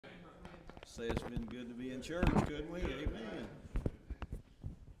Say it's been good to be in church, couldn't we? Amen.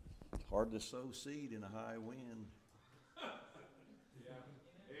 It's hard to sow seed in a high wind. Yeah.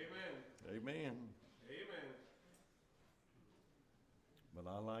 Amen. Amen. Amen. But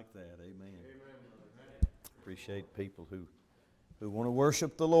I like that. Amen. Amen. Appreciate people who want to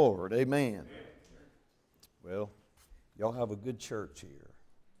worship the Lord. Amen. Amen. Well, y'all have a good church here.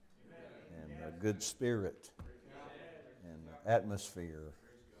 And a good spirit. And atmosphere.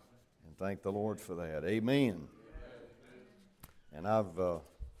 And thank the Lord for that. Amen. And I've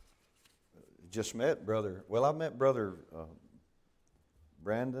just met I met Brother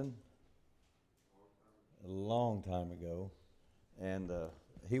Brandon a long time ago. And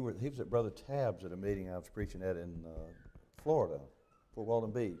he was at Brother Tabb's at a meeting I was preaching at in Florida, Fort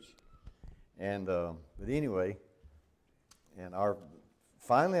Walton Beach. And but anyway, and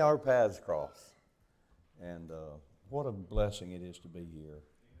finally our paths crossed. And what a blessing it is to be here.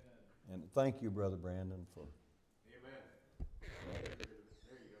 And thank you, Brother Brandon, for. Amen. There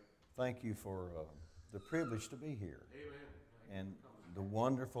you go. Thank you for the privilege to be here. Amen. And the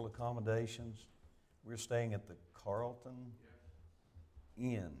wonderful accommodations. We're staying at the Carlton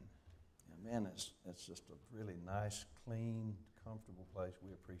Inn. And man, it's just a really nice, clean, comfortable place.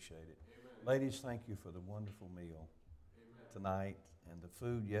 We appreciate it. Amen. Ladies, thank you for the wonderful meal Amen. tonight and the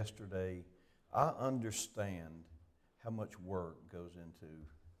food yesterday. I understand how much work goes into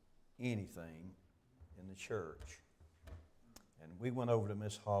anything in the church. And we went over to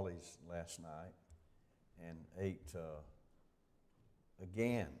Miss Holly's last night and ate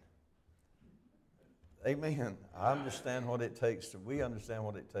again. Amen. I understand what it takes we understand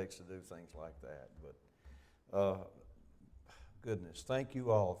what it takes to do things like that. But goodness, thank you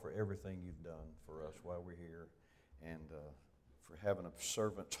all for everything you've done for us while we're here and for having a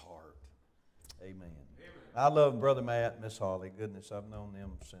servant's heart. Amen. Amen. I love Brother Matt and Miss Holly. Goodness, I've known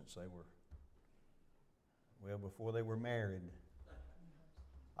them since they were, before they were married.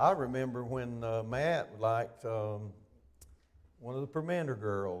 I remember when Matt liked one of the Permender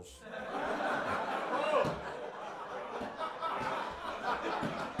girls.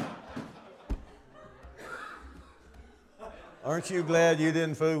 Aren't you glad you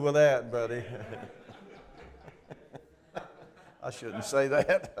didn't fool with that, buddy? I shouldn't say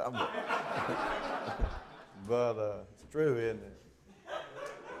that. But it's true, isn't it?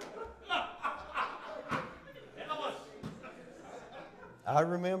 I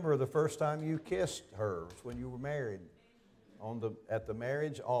remember the first time you kissed her was when you were married at the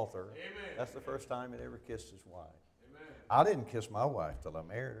marriage altar. Amen. That's the first time he'd ever kissed his wife. Amen. I didn't kiss my wife till I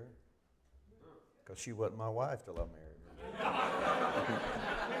married her because she wasn't my wife till I married her.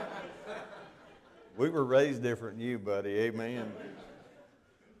 We were raised different than you, buddy. Amen.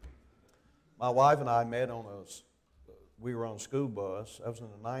 My wife and I met we were on a school bus. I was in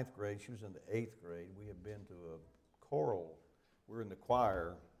the 9th grade. She was in the 8th grade. We had been to a choral. We were in the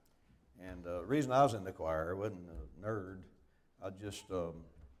choir. And the reason I was in the choir, I wasn't a nerd.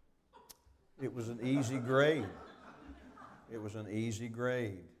 It was an easy grade. It was an easy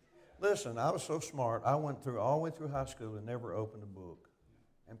grade. Listen, I was so smart. I went all the way through high school and never opened a book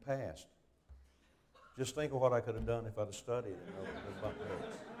and passed. Just think of what I could have done if I'd have studied and opened a book.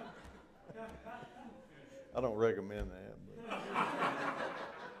 I don't recommend that.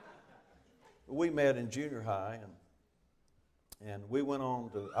 But we met in junior high, and I went on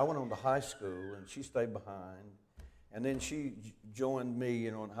to high school, and she stayed behind. And then she joined me,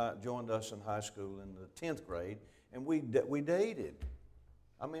 joined us in high school in the 10th grade, and we dated.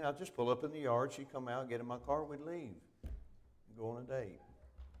 I mean, I'd just pull up in the yard, she'd come out, get in my car, we'd leave, and go on a date.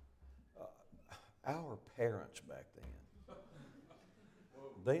 Our parents back then,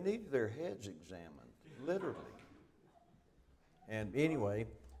 they needed their heads examined, literally. And anyway,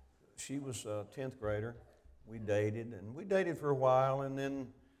 she was a 10th grader. We dated for a while, and then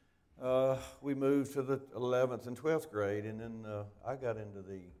we moved to the 11th and 12th grade, and then I got into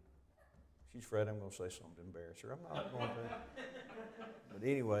she's afraid I'm going to say something to embarrass her. I'm not going to. But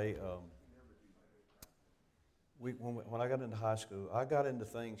anyway, when I got into high school, I got into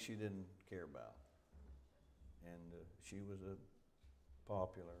things she didn't care about. And she was a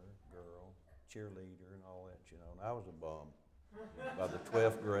popular girl, cheerleader and all that, and I was a bum by the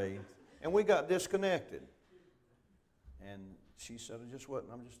 12th grade. And we got disconnected. And she said, she just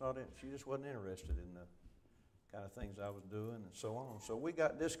wasn't interested in the kind of things I was doing and so on. So we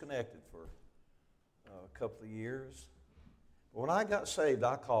got disconnected for a couple of years. But when I got saved,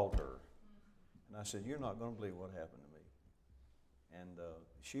 I called her. And I said, you're not going to believe what happened to me. And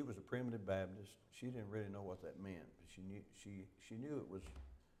she was a primitive Baptist. She didn't really know what that meant. But she knew it was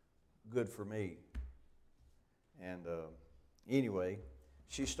good for me. And anyway,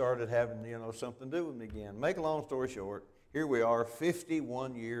 she started having, something to do with me again. Make a long story short, here we are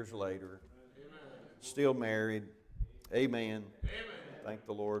 51 years later, still married. Amen. Thank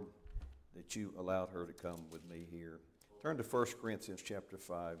the Lord that you allowed her to come with me here. Turn to 1 Corinthians chapter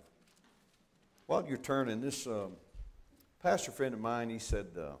 5. While you're turning, this pastor friend of mine, he said,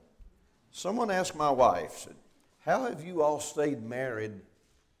 someone asked my wife, said, how have you all stayed married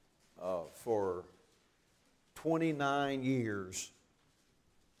for 29 years?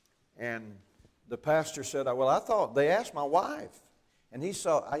 And the pastor said, well, I thought, they asked my wife. And he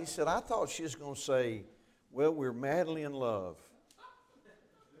said, I thought she was going to say, well, we're madly in love.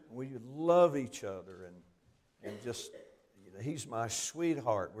 We love each other and just, he's my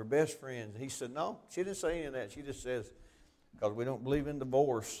sweetheart. We're best friends. He said, no, she didn't say any of that. She just says, because we don't believe in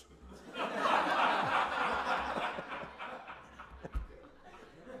divorce.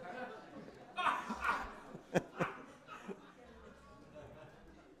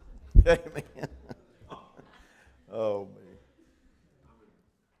 Amen. Oh, man.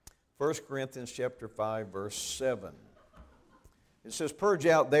 1 Corinthians chapter 5, verse 7. It says, purge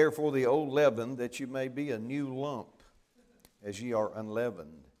out therefore the old leaven, that you may be a new lump, as ye are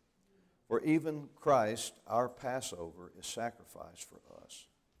unleavened. For even Christ, our Passover, is sacrificed for us.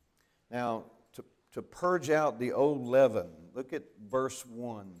 Now, to purge out the old leaven, look at verse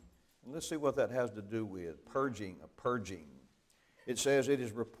 1. And let's see what that has to do with purging, a purging. It says, it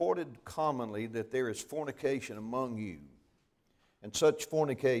is reported commonly that there is fornication among you, and such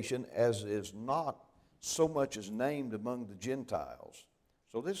fornication as is not so much as named among the Gentiles.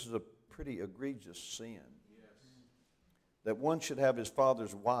 So this is a pretty egregious sin. Yes. That one should have his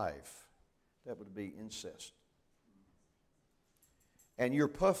father's wife. That would be incest. And you're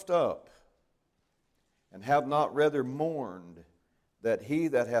puffed up, and have not rather mourned that he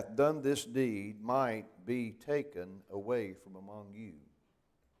that hath done this deed might be taken away from among you.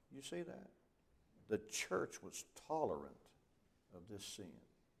 You see that? The church was tolerant of this sin.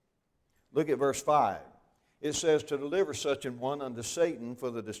 Look at verse 5. It says, to deliver such an one unto Satan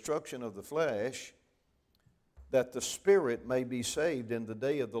for the destruction of the flesh, that the spirit may be saved in the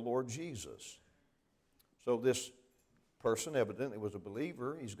day of the Lord Jesus. So this person evidently was a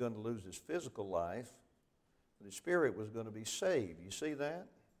believer. He's going to lose his physical life, but his spirit was going to be saved. You see that?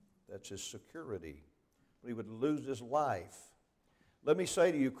 That's his security. But he would lose his life. Let me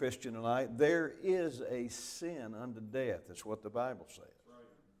say to you, Christian, tonight, there is a sin unto death. That's what the Bible says.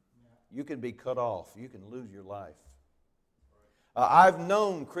 You can be cut off. You can lose your life. I've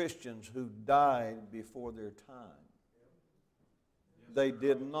known Christians who died before their time. They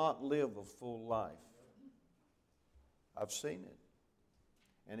did not live a full life. I've seen it.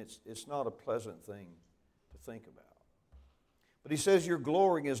 And it's not a pleasant thing to think about. But he says, your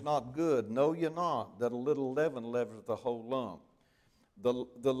glorying is not good. Know ye not that a little leaven leaveneth the whole lump.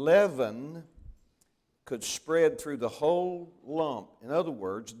 The leaven could spread through the whole lump. In other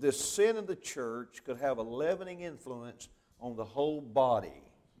words, this sin in the church could have a leavening influence on the whole body.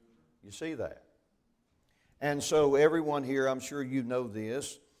 You see that? And so everyone here, I'm sure you know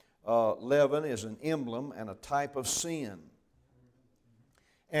this, leaven is an emblem and a type of sin.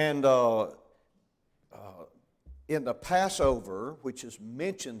 And in the Passover, which is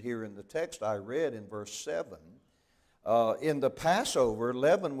mentioned here in the text I read in verse 7, in the Passover,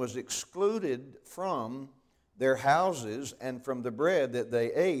 leaven was excluded from their houses and from the bread that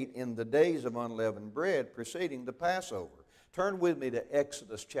they ate in the days of unleavened bread preceding the Passover. Turn with me to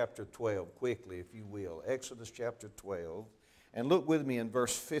Exodus chapter 12 quickly, if you will. Exodus chapter 12. And look with me in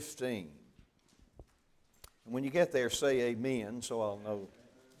verse 15. And when you get there, say amen, so I'll know.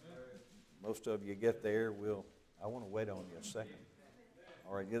 Most of you get there. I want to wait on you a second.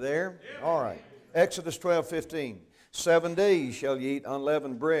 All right, you there? All right. Exodus 12:15. 7 days shall ye eat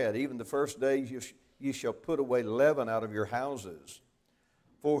unleavened bread. Even the first day ye shall put away leaven out of your houses.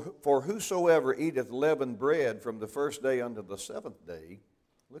 For whosoever eateth leavened bread from the first day unto the seventh day,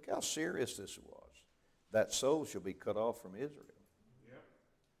 look how serious this was, that soul shall be cut off from Israel. Yep.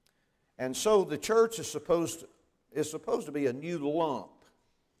 And so the church is supposed to be a new lump,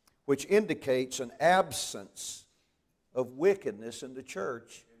 which indicates an absence of wickedness in the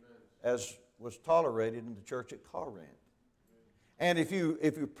church. Amen. As was tolerated in the church at Corinth. And if you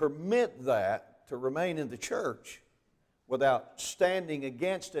permit that to remain in the church without standing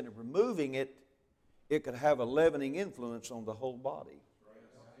against it and removing it, it could have a leavening influence on the whole body.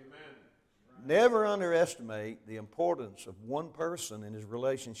 Amen. Never underestimate the importance of one person in his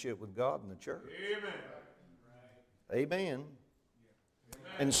relationship with God and the church. Amen. Amen.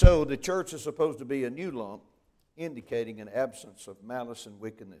 And so the church is supposed to be a new lump, indicating an absence of malice and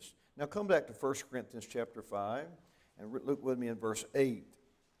wickedness. Now come back to 1 Corinthians chapter 5, And look with me in verse 8.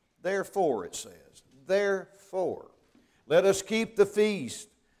 Therefore, it says, therefore, let us keep the feast,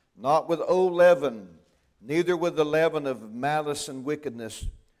 not with old leaven, neither with the leaven of malice and wickedness,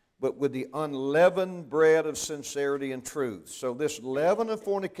 but with the unleavened bread of sincerity and truth. So this leaven of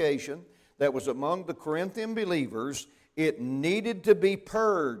fornication that was among the Corinthian believers, it needed to be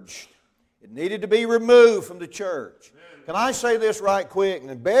purged. It needed to be removed from the church. Can I say this right quick?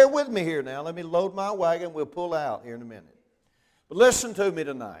 And bear with me here now. Let me load my wagon. We'll pull out here in a minute. But listen to me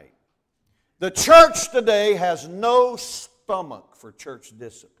tonight. The church today has no stomach for church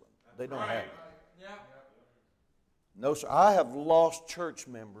discipline. They don't have it. No, sir. I have lost church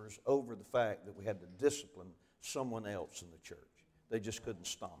members over the fact that we had to discipline someone else in the church. They just couldn't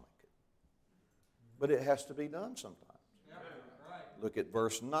stomach it. But it has to be done sometimes. Look at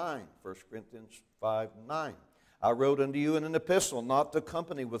verse 9, 1 Corinthians 5:9. I wrote unto you in an epistle not to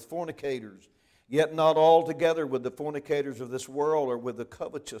company with fornicators, yet not altogether with the fornicators of this world, or with the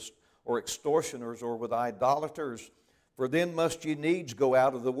covetous, or extortioners, or with idolaters. For then must ye needs go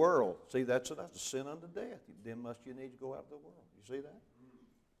out of the world. See, that's a sin unto death. Then must ye needs go out of the world. You see that?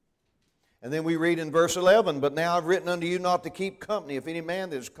 And then we read in verse 11, but now I've written unto you not to keep company. If any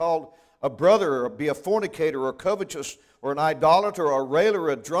man that is called a brother, or be a fornicator, or covetous, or an idolater, or a railer, or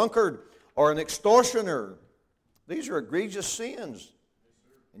a drunkard, or an extortioner. These are egregious sins.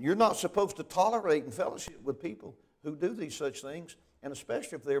 And you're not supposed to tolerate and fellowship with people who do these such things. And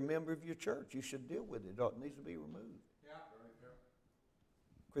especially if they're a member of your church, you should deal with it. It needs to be removed.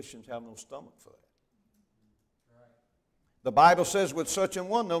 Christians have no stomach for that. The Bible says, with such an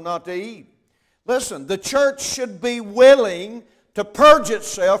one, no, not to eat. Listen, the church should be willing to purge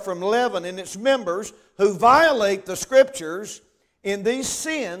itself from leaven in its members who violate the Scriptures in these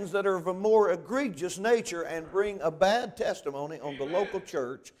sins that are of a more egregious nature and bring a bad testimony on the local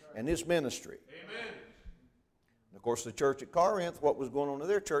church and its ministry. Amen. Of course, the church at Corinth, what was going on in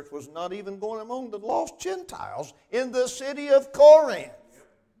their church was not even going among the lost Gentiles in the city of Corinth.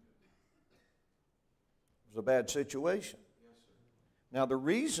 It was a bad situation. Now, the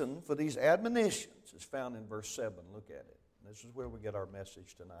reason for these admonitions is found in verse 7. Look at it. This is where we get our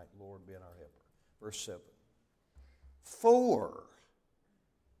message tonight, Lord being our helper. Verse 7. For,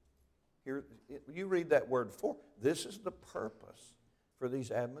 here, you read that word for. This is the purpose for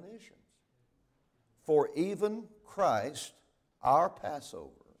these admonitions. For even Christ, our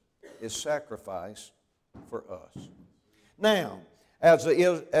Passover, is sacrificed for us. Now, as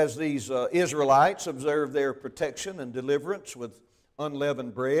these Israelites observe their protection and deliverance with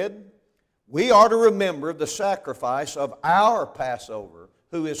unleavened bread, we are to remember the sacrifice of our Passover,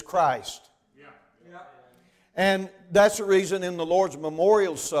 who is Christ. And that's the reason in the Lord's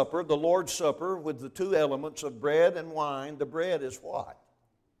memorial supper, the Lord's Supper, with the two elements of bread and wine, the bread is what?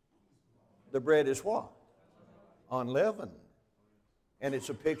 The bread is what? Unleavened. And it's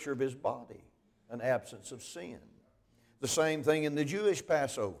a picture of His body, an absence of sin. The same thing in the Jewish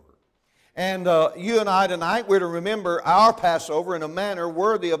Passover. And you and I tonight, we're to remember our Passover in a manner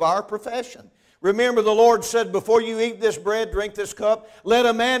worthy of our profession. Remember, the Lord said, before you eat this bread, drink this cup, let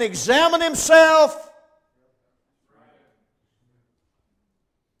a man examine himself.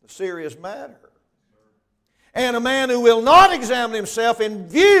 A serious matter. And a man who will not examine himself in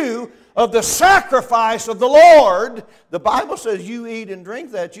view of the sacrifice of the Lord, the Bible says you eat and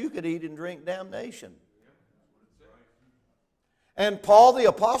drink that, you could eat and drink damnation. And Paul the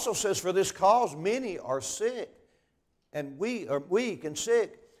Apostle says, for this cause many are sick, and we are weak and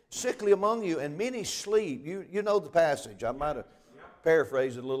sickly among you, and many sleep. You know the passage. I might have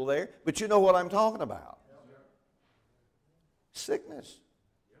paraphrased it a little there, but you know what I'm talking about. Sickness,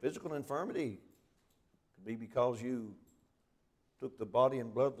 physical infirmity, could be because you took the body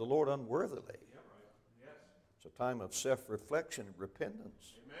and blood of the Lord unworthily. It's a time of self-reflection and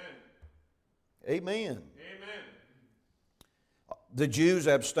repentance. Amen. Amen. The Jews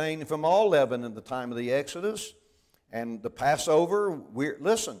abstained from all leaven in the time of the Exodus. And the Passover,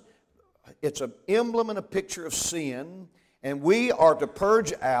 listen, it's an emblem and a picture of sin. And we are to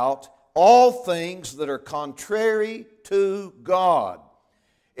purge out all things that are contrary to God.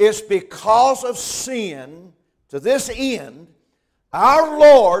 It's because of sin, to this end, our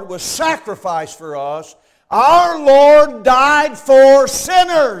Lord was sacrificed for us. Our Lord died for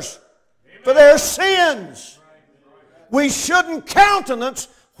sinners, for their sins. We shouldn't countenance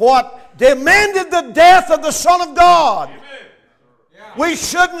what demanded the death of the Son of God. We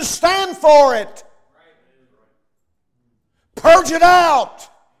shouldn't stand for it. Purge it out.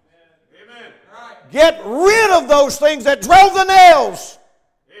 Get rid of those things that drove the nails.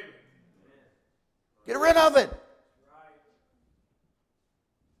 Get rid of it.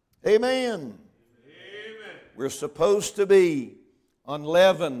 Amen. We're supposed to be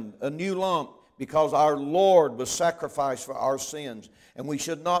unleavened, a new lump, because our Lord was sacrificed for our sins. And we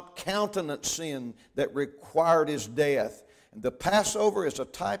should not countenance sin that required His death. And the Passover is a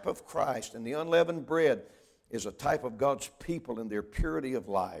type of Christ, and the unleavened bread is a type of God's people in their purity of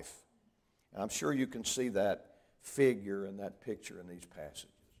life. And I'm sure you can see that figure and that picture in these passages.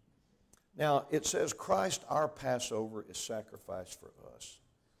 Now, it says Christ, our Passover, is sacrificed for us.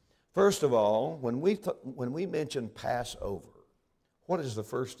 First of all, when we mention Passover, what is the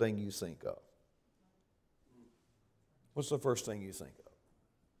first thing you think of? What's the first thing you think of?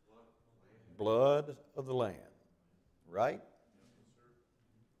 Blood of the Lamb, right?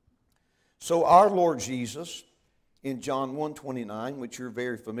 So our Lord Jesus, in John 1:29, which you're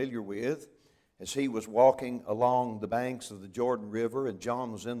very familiar with, as He was walking along the banks of the Jordan River, and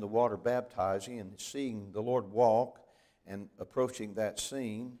John was in the water baptizing, and seeing the Lord walk and approaching that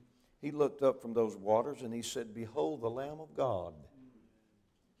scene, He looked up from those waters and He said, "Behold the Lamb of God,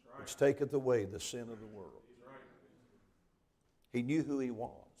 which taketh away the sin of the world." He knew who He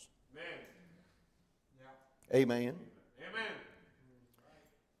was. Amen. Amen.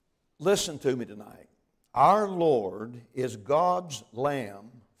 Listen to me tonight. Our Lord is God's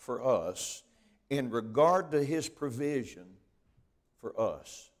Lamb for us in regard to His provision for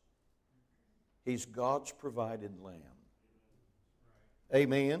us. He's God's provided Lamb.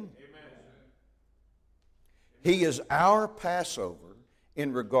 Amen. Amen. He is our Passover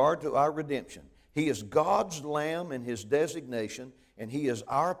in regard to our redemption. He is God's Lamb in His designation, and He is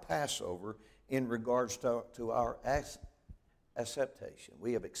our Passover in regards to our acceptation.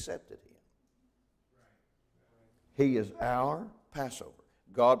 We have accepted Him. He is our Passover.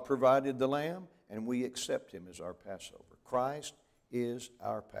 God provided the Lamb, and we accept Him as our Passover. Christ is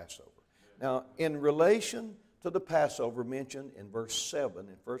our Passover. Now, in relation to the Passover mentioned in verse 7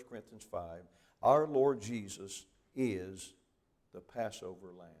 in 1 Corinthians 5, our Lord Jesus is the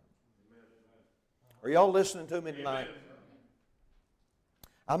Passover Lamb. Are y'all listening to me tonight?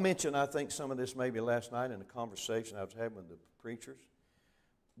 I mentioned, I think, some of this maybe last night in a conversation I was having with the preachers.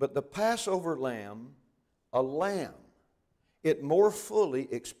 But the Passover lamb, a lamb, it more fully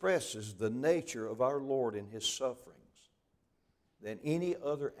expresses the nature of our Lord in His sufferings than any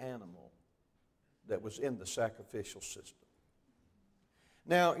other animal that was in the sacrificial system.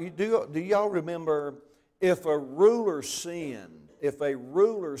 Now, do y'all remember if a ruler sinned,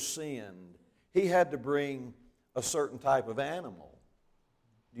 he had to bring a certain type of animal.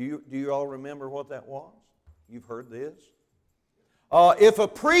 Do you all remember what that was? You've heard this. If a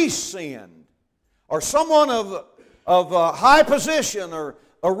priest sinned, or someone of high position, or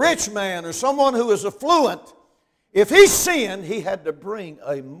a rich man, or someone who is affluent, if he sinned, he had to bring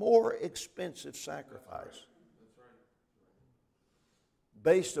a more expensive sacrifice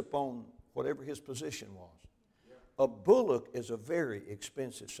based upon whatever his position was. A bullock is a very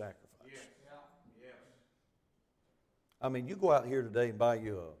expensive sacrifice. I mean, you go out here today and buy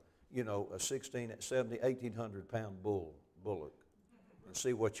you a 16, 70, 1,800 pound bullock and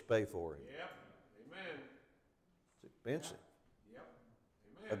see what you pay for him. Yep. Amen. It's expensive. Yep.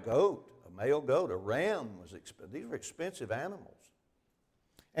 A Amen. goat, a male goat, a ram was expensive. These were expensive animals.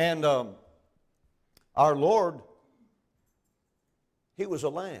 And our Lord, He was a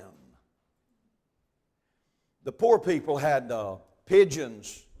lamb. The poor people had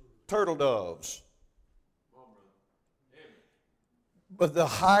pigeons, turtle doves. But the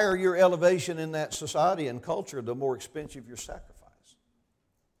higher your elevation in that society and culture, the more expensive your sacrifice.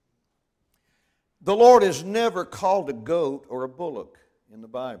 The Lord is never called a goat or a bullock in the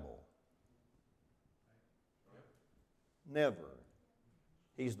Bible. Never.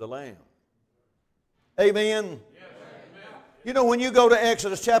 He's the Lamb. Amen? Yes. Amen. You know, when you go to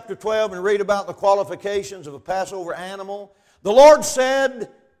Exodus chapter 12 and read about the qualifications of a Passover animal, the Lord said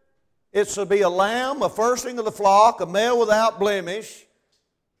it's to be a lamb, a firstling of the flock, a male without blemish.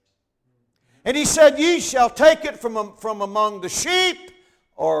 And He said, ye shall take it from among the sheep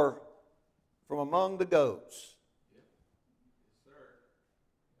or from among the goats.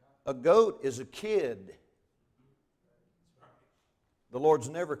 A goat is a kid. The Lord's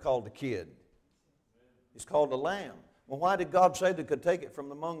never called a kid. He's called a lamb. Well, why did God say they could take it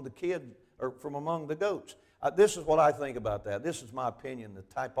from among the kid or from among the goats? This is what I think about that. This is my opinion, the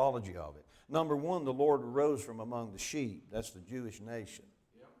typology of it. Number one, the Lord arose from among the sheep. That's the Jewish nation.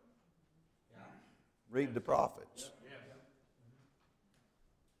 Read the prophets.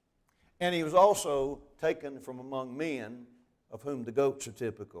 And He was also taken from among men, of whom the goats are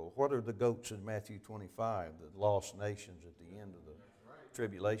typical. What are the goats in Matthew 25? The lost nations at the end of the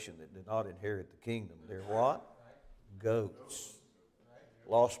tribulation that did not inherit the kingdom. They're what? Goats.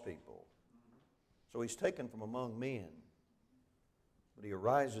 Lost people. So he's taken from among men. But he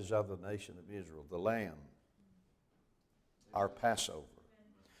arises out of the nation of Israel, the Lamb, our Passover.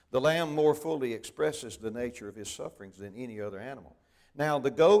 The Lamb more fully expresses the nature of his sufferings than any other animal. Now,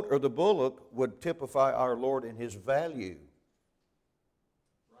 the goat or the bullock would typify our Lord in his value,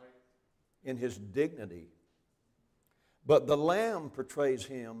 in his dignity. But the Lamb portrays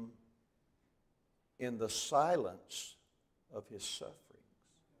him in the silence of his sufferings.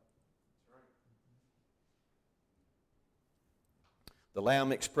 The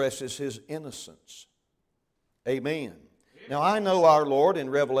Lamb expresses his innocence. Amen. Now, I know our Lord in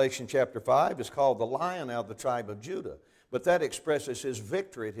Revelation chapter 5 is called the Lion out of the tribe of Judah, but that expresses his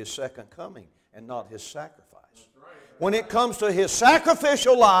victory at his second coming and not his sacrifice. When it comes to his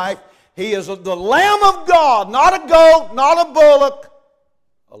sacrificial life, he is the Lamb of God, not a goat, not a bullock,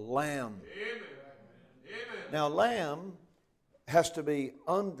 a lamb. Now, lamb has to be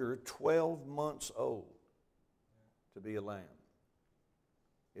under 12 months old to be a lamb.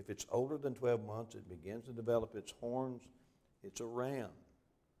 If it's older than 12 months, it begins to develop its horns. It's a ram.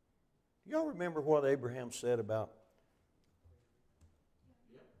 Do y'all remember what Abraham said about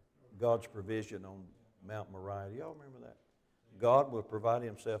God's provision on Mount Moriah? Do y'all remember that? God will provide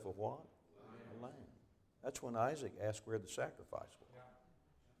himself a what? A lamb. That's when Isaac asked where the sacrifice was.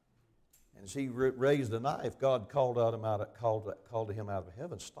 And as he raised the knife, God called to him out of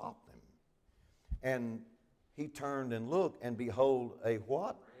heaven, stopped him. And he turned and looked, and behold, a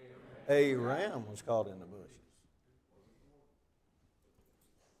what? A ram was caught in the bushes.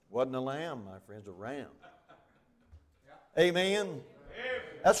 Wasn't a lamb, my friends, a ram. Amen.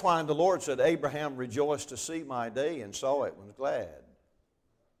 That's why the Lord said, Abraham rejoiced to see my day and saw it and was glad.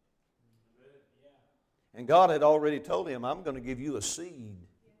 And God had already told him, I'm going to give you a seed.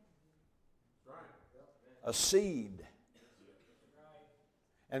 A seed.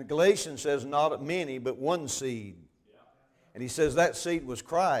 And Galatians says not many, but one seed. And he says that seed was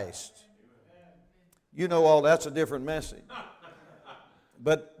Christ. You know all that's a different message.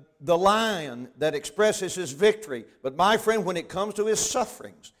 But the lion that expresses his victory. But my friend, when it comes to his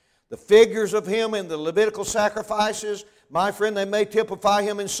sufferings, the figures of him in the Levitical sacrifices, my friend, they may typify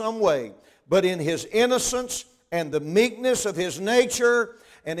him in some way. But in his innocence and the meekness of his nature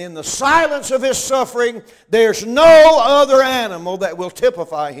and in the silence of his suffering, there's no other animal that will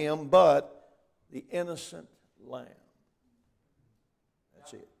typify him but the innocent lamb.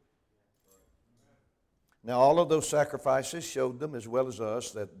 That's it. Now, all of those sacrifices showed them, as well as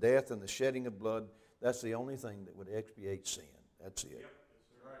us, that death and the shedding of blood, that's the only thing that would expiate sin. That's it.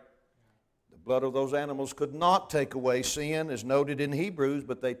 The blood of those animals could not take away sin, as noted in Hebrews,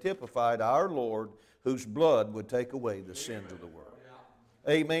 but they typified our Lord, whose blood would take away the sins of the world.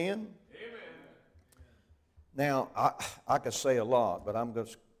 Amen? Now, I could say a lot, but I'm going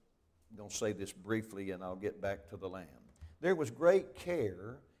to say this briefly, and I'll get back to the lamb. There was great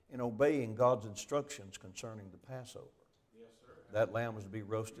care in obeying God's instructions concerning the Passover. Yes, sir. That lamb was to be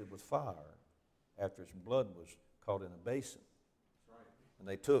roasted with fire after its blood was caught in a basin. That's right. And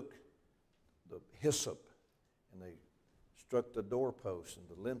they took the hyssop and they struck the doorpost and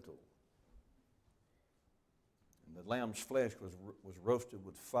the lintel. And the lamb's flesh was roasted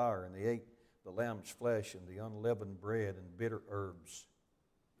with fire, and they ate the lamb's flesh and the unleavened bread and bitter herbs.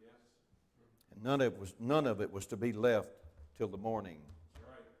 Yes. And none of it was to be left till the morning.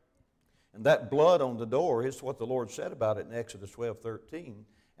 Right. And that blood on the door is what the Lord said about it in Exodus 12:13.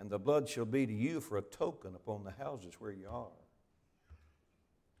 And the blood shall be to you for a token upon the houses where you are.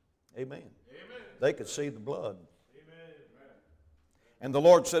 Amen. Amen. They could see the blood. Amen. And the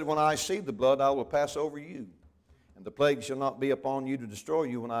Lord said, when I see the blood, I will pass over you. And the plague shall not be upon you to destroy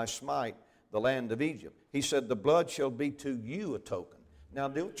you when I smite the land of Egypt. He said, the blood shall be to you a token. Now,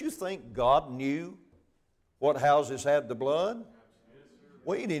 don't you think God knew what houses had the blood?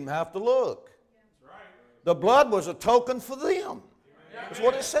 We didn't even have to look. The blood was a token for them. That's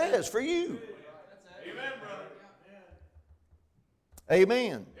what it says, for you. Amen, brother.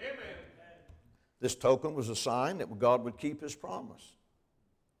 Amen. This token was a sign that God would keep His promise.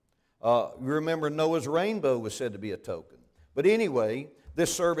 You remember Noah's rainbow was said to be a token. But anyway,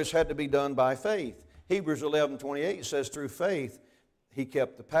 this service had to be done by faith. Hebrews 11:28 says, through faith he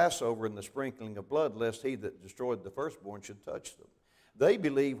kept the Passover and the sprinkling of blood, lest he that destroyed the firstborn should touch them. They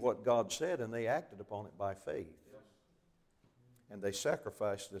believed what God said, and they acted upon it by faith. And they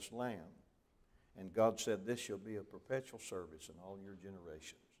sacrificed this lamb. And God said, this shall be a perpetual service in all your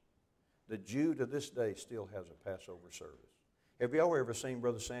generations. The Jew to this day still has a Passover service. Have y'all ever seen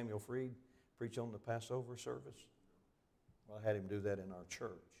Brother Samuel Freed preach on the Passover service? Well, I had him do that in our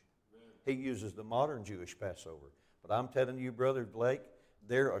church. He uses the modern Jewish Passover. But I'm telling you, Brother Blake,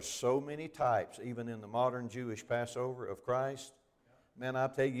 There are so many types, even in the modern Jewish Passover of Christ. Man, I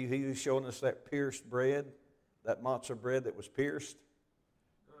tell you, he was showing us that pierced bread, that matzah bread that was pierced,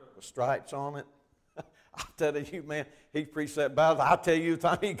 with stripes on it. I'm telling you, man, he preached that Bible. I tell you, the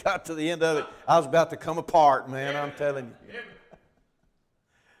time he got to the end of it, I was about to come apart, man. I'm telling you.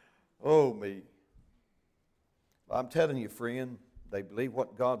 Oh, me. I'm telling you, friend, they believed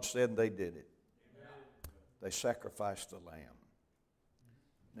what God said and they did it. They sacrificed the lamb.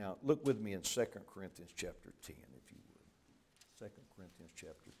 Now, look with me in 2 Corinthians chapter 10, if you would. 2 Corinthians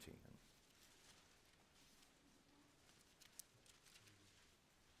chapter 10.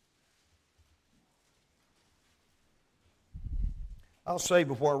 I'll say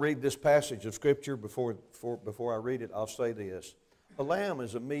before I read this passage of Scripture, before I read it, I'll say this. A lamb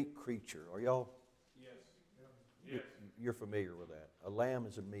is a meek creature. Are y'all? Yes. You're familiar with that. A lamb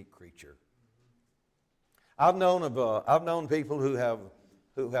is a meek creature. I've known people who have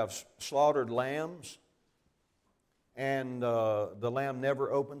slaughtered lambs, and the lamb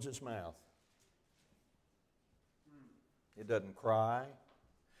never opens its mouth. It doesn't cry.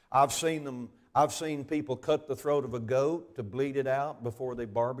 I've seen people cut the throat of a goat to bleed it out before they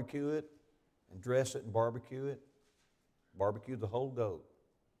barbecue it and dress it and barbecue it. Barbecue the whole goat.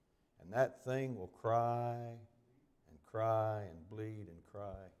 And that thing will cry and cry and bleed and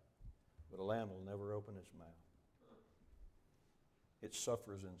cry. But a lamb will never open its mouth. It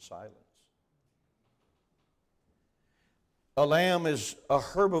suffers in silence. A lamb is a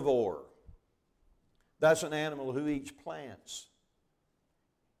herbivore. That's an animal who eats plants.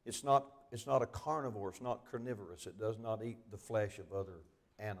 It's not a carnivore. It's not carnivorous. It does not eat the flesh of other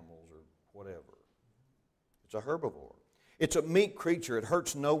animals or whatever. It's a herbivore. It's a meek creature. It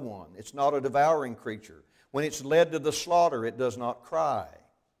hurts no one. It's not a devouring creature. When it's led to the slaughter, it does not cry.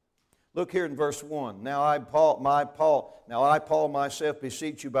 Look here in verse 1. Now I, Paul, myself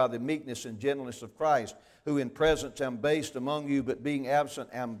beseech you by the meekness and gentleness of Christ, who in presence am based among you, but being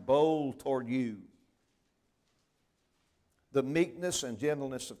absent am bold toward you. The meekness and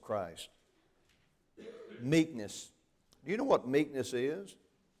gentleness of Christ. Meekness. Do you know what meekness is?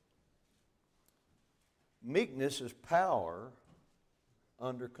 Meekness is power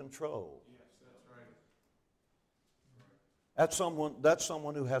under control. Yes, that's right. That's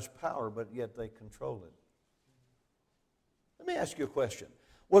someone who has power, but yet they control it. Let me ask you a question.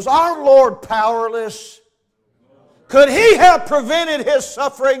 Was our Lord powerless? Could He have prevented His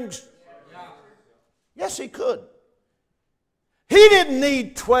sufferings? Yes, He could. He didn't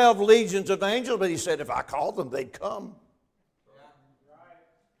need 12 legions of angels, but He said, if I called them, they'd come.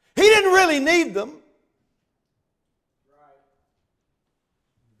 He didn't really need them.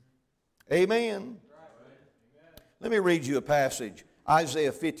 Amen. Let me read you a passage.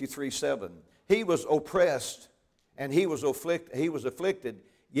 Isaiah 53:7. He was oppressed and he was afflicted,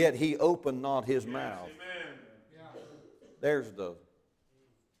 yet He opened not His mouth. There's the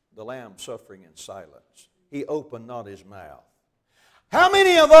lamb suffering in silence. He opened not His mouth. How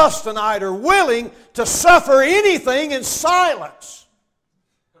many of us tonight are willing to suffer anything in silence?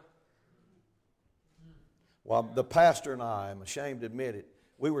 Well, the pastor and I'm ashamed to admit it,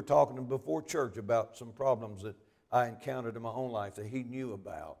 we were talking to him before church about some problems that I encountered in my own life that he knew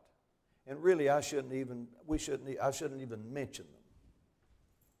about. And really, I shouldn't even mention them.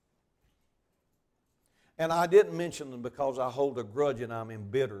 And I didn't mention them because I hold a grudge and I'm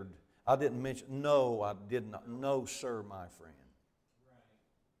embittered. I didn't mention, no, I did not. No, sir, my friend.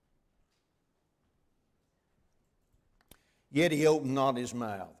 Yet He opened not His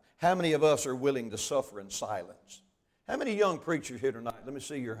mouth. How many of us are willing to suffer in silence? How many young preachers here tonight? Let me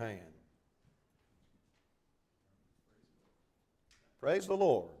see your hand. Praise the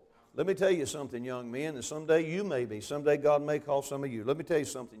Lord. Let me tell you something, young men, and someday you may be. Someday God may call some of you. Let me tell you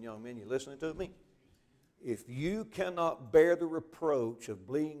something, young men. You listening to me? If you cannot bear the reproach of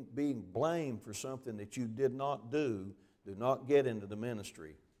being blamed for something that you did not do not get into the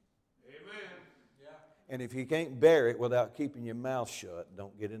ministry. Amen. And if you can't bear it without keeping your mouth shut,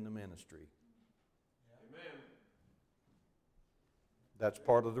 don't get in the ministry. Amen. That's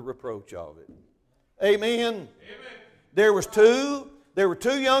part of the reproach of it. Amen. Amen. There were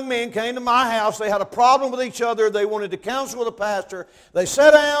two young men came to my house. They had a problem with each other. They wanted to counsel with the pastor. They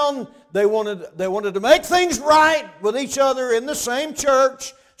sat down. They wanted to make things right with each other in the same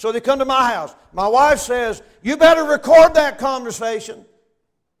church. So they come to my house. My wife says, "You better record that conversation."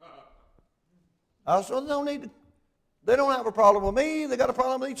 I said, they don't have a problem with me. They got a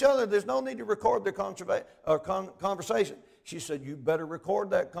problem with each other. There's no need to record their conversation. She said, "You better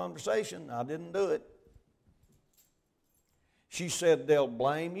record that conversation." I didn't do it. She said, "They'll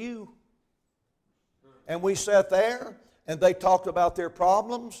blame you." And we sat there, and they talked about their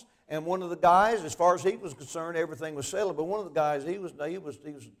problems. And one of the guys, as far as he was concerned, everything was settled. But one of the guys, he was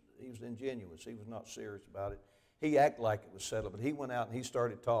ingenuous. He was not serious about it. He acted like it was settled, but he went out and he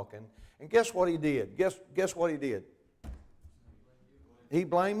started talking. And guess what he did? Guess what he did? He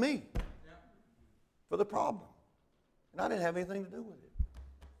blamed me for the problem. And I didn't have anything to do with it.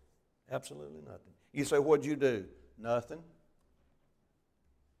 Absolutely nothing. You say, what'd you do? Nothing.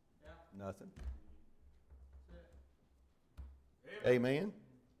 Nothing. Amen.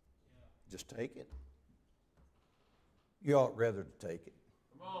 Just take it. You ought rather to take it.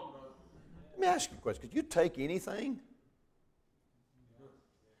 Come on, brother. Let me ask you a question. Could you take anything?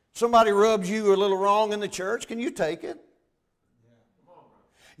 Somebody rubs you a little wrong in the church. Can you take it?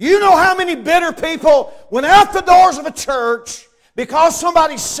 You know how many bitter people went out the doors of a church because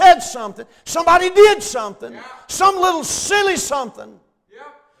somebody said something, somebody did something, some little silly something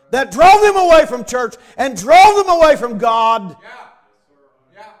that drove them away from church and drove them away from God.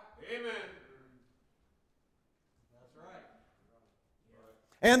 Amen.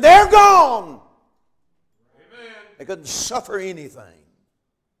 And they're gone. Amen. They couldn't suffer anything.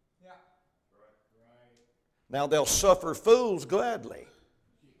 Now they'll suffer fools gladly.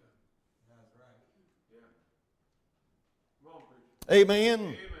 Amen.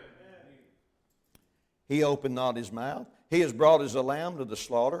 Amen. He opened not his mouth. He has brought as a lamb to the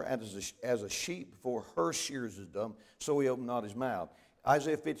slaughter, and as a sheep before her shears is dumb, so he opened not his mouth.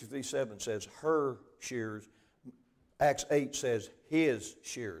 Isaiah 53:7 says her shears. Acts 8 says his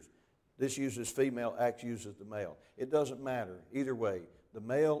shears. This uses female, Acts uses the male. It doesn't matter. Either way, the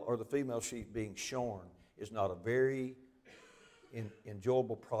male or the female sheep being shorn is not a very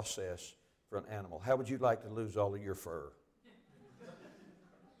enjoyable process for an animal. How would you like to lose all of your fur?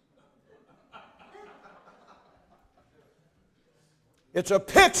 It's a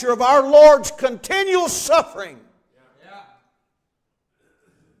picture of our Lord's continual suffering.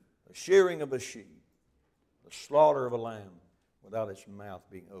 The shearing of a sheep, the slaughter of a lamb without its mouth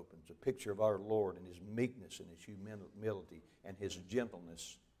being opened. It's a picture of our Lord and His meekness and His humility and His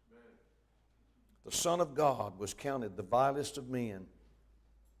gentleness. The Son of God was counted the vilest of men.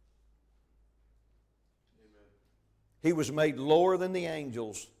 He was made lower than the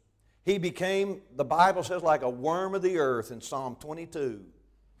angels. He became, the Bible says, like a worm of the earth in Psalm 22.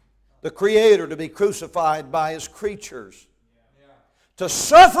 The Creator to be crucified by His creatures. To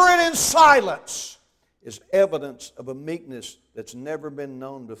suffer it in silence is evidence of a meekness that's never been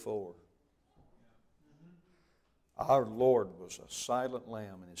known before. Our Lord was a silent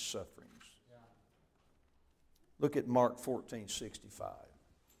lamb in His sufferings. Look at Mark 14:65.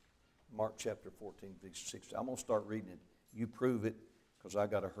 Mark chapter 14:60. I'm going to start reading it. You prove it, because I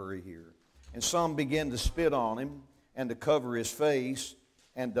got to hurry here. And some began to spit on him, and to cover his face,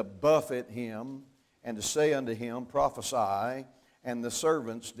 and to buffet him, and to say unto him, prophesy. And the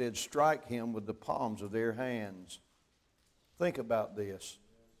servants did strike him with the palms of their hands. Think about this.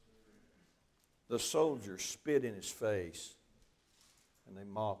 The soldiers spit in his face, and they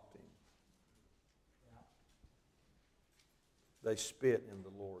mocked him. They spit in the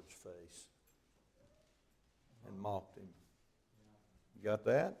Lord's face and mocked him. You got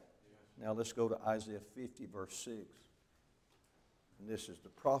that? Now let's go to Isaiah 50, verse 6. And this is the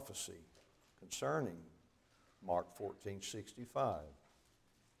prophecy concerning Mark 14:65.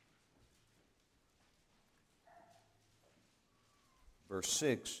 Verse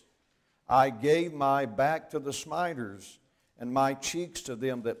 6. I gave my back to the smiters, and my cheeks to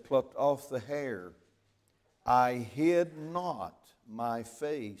them that plucked off the hair. I hid not my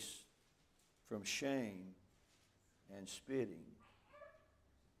face from shame and spitting.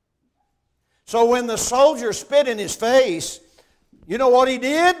 So when the soldier spit in his face, you know what he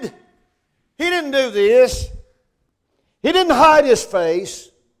did? He didn't do this. He didn't hide his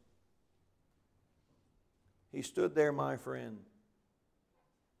face. He stood there, my friend,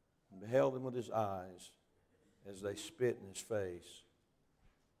 and beheld him with his eyes as they spit in his face,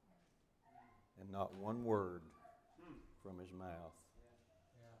 and not one word from his mouth.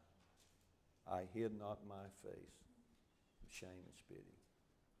 I hid not my face from shame and spitting.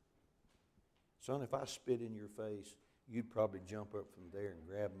 Son, if I spit in your face, you'd probably jump up from there and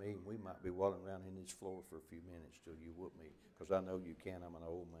grab me, and we might be walking around in this floor for a few minutes till you whoop me, because I know you can. I'm an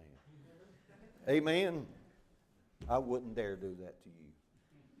old man. Amen? I wouldn't dare do that to you.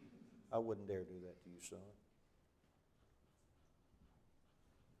 I wouldn't dare do that to you, son.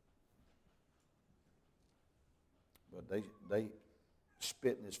 But they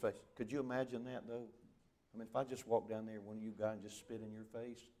spit in his face. Could you imagine that, though? I mean, if I just walked down there, one of you guys just spit in your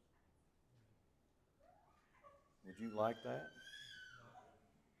face, would you like that?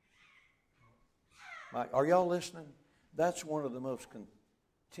 Mike, are y'all listening? That's one of the most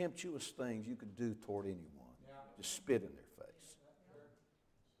contemptuous things you could do toward anyone. Just spit in their face.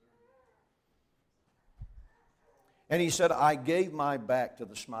 And he said, I gave my back to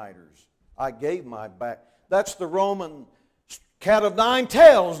the smiters. I gave my back. That's the Roman cat of nine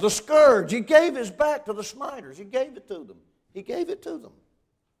tails, the scourge. He gave his back to the smiters. He gave it to them. He gave it to them.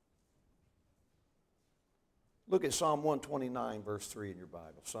 Look at Psalm 129, verse 3 in your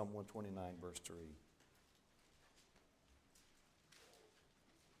Bible. Psalm 129, verse 3.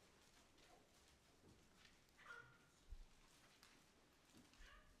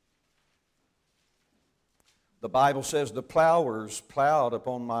 The Bible says, the plowers plowed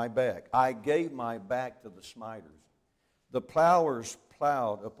upon my back. I gave my back to the smiters. The plowers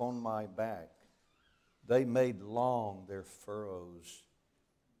plowed upon my back. They made long their furrows.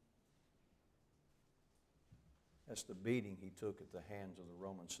 That's the beating he took at the hands of the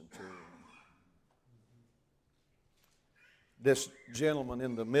Roman centurion. This gentleman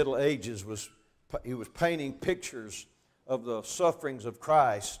in the Middle Ages was painting pictures of the sufferings of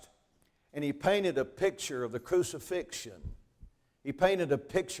Christ. And he painted a picture of the crucifixion. He painted a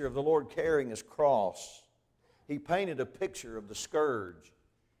picture of the Lord carrying His cross. He painted a picture of the scourge.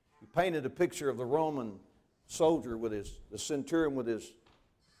 He painted a picture of the Roman soldier with the centurion with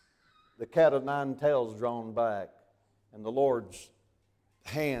the cat of nine tails drawn back, and the Lord's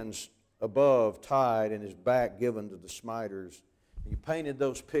hands above tied and His back given to the smiters. He painted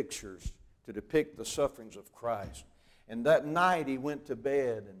those pictures to depict the sufferings of Christ. And that night he went to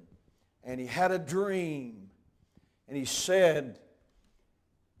bed and he had a dream. And he said,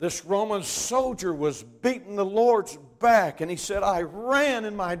 this Roman soldier was beating the Lord's back. And he said, I ran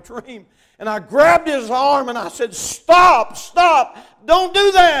in my dream. And I grabbed his arm and I said, stop, stop, don't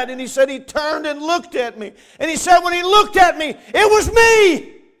do that. And he said he turned and looked at me. And he said when he looked at me, it was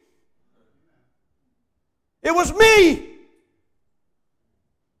me. It was me.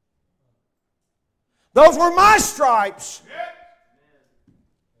 Those were my stripes.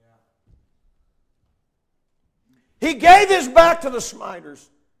 He gave his back to the smiters.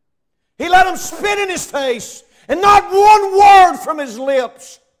 He let them spit in his face, and not one word from his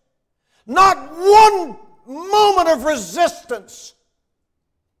lips. Not one moment of resistance.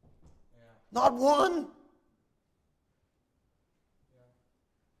 Not one.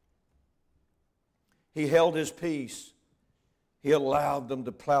 He held his peace. He allowed them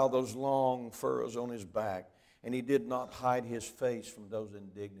to plow those long furrows on his back, and he did not hide his face from those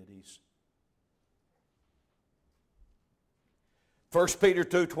indignities. 1 Peter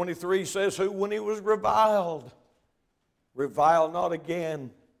 2:23 says, who when he was reviled not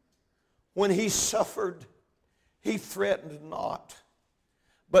again. When he suffered, he threatened not,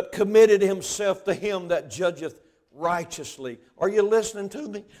 but committed himself to him that judgeth righteously. Are you listening to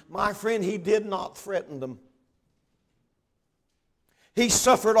me? My friend, he did not threaten them. He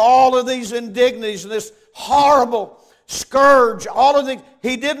suffered all of these indignities and this horrible scourge, all of these.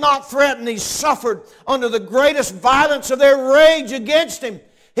 He did not threaten. He suffered under the greatest violence of their rage against him.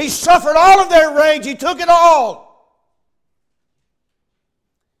 He suffered all of their rage. He took it all.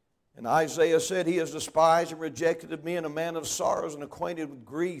 And Isaiah said, he is despised and rejected of men, a man of sorrows and acquainted with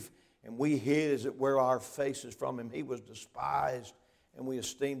grief. And we hid as it were our faces from him. He was despised and we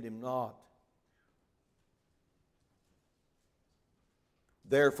esteemed him not.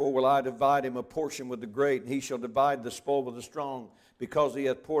 Therefore will I divide him a portion with the great, and he shall divide the spoil with the strong, because he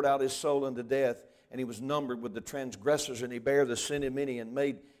hath poured out his soul unto death, and he was numbered with the transgressors, and he bare the sin of many, and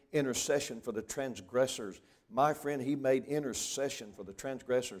made intercession for the transgressors. My friend, he made intercession for the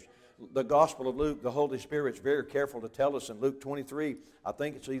transgressors. The Gospel of Luke, the Holy Spirit's very careful to tell us in Luke 23, I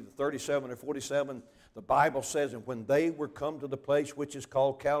think it's either 37 or 47, the Bible says, and when they were come to the place which is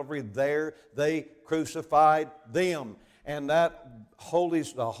called Calvary, there they crucified them. And that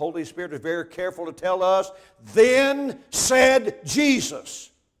the Holy Spirit is very careful to tell us, then said Jesus.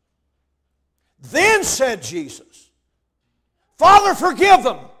 Then said Jesus, Father, forgive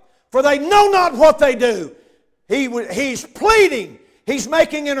them, for they know not what they do. He's pleading. He's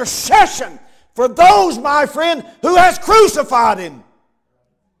making intercession for those, my friend, who has crucified him.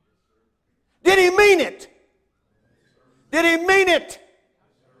 Did he mean it? Did he mean it?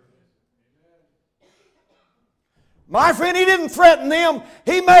 My friend, he didn't threaten them.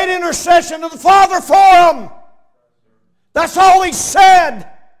 He made intercession to the Father for them. That's all he said.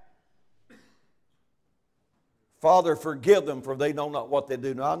 Father, forgive them, for they know not what they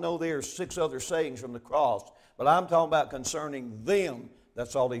do. Now, I know there are 6 other sayings from the cross, but I'm talking about concerning them.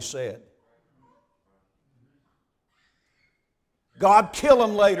 That's all he said. God kill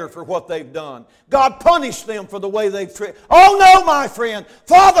them later for what they've done. God punish them for the way they've treated. Oh no, my friend.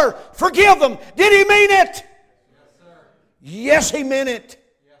 Father, forgive them. Did he mean it? Yes, he meant it.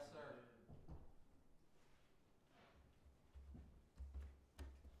 Yes, sir.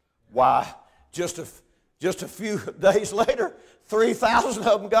 Why, just a few days later, 3,000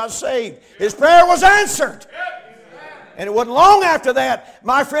 of them got saved. His prayer was answered. And it wasn't long after that,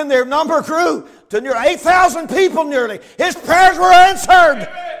 my friend, their number grew to near 8,000 people nearly. His prayers were answered.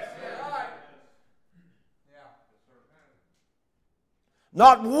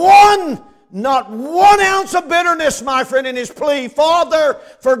 Not one ounce of bitterness, my friend, in his plea. Father,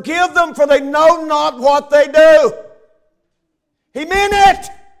 forgive them, for they know not what they do. He meant it.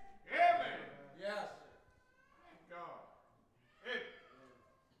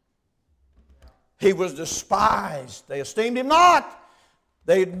 He was despised. They esteemed him not.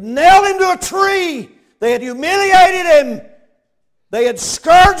 They had nailed him to a tree. They had humiliated him. They had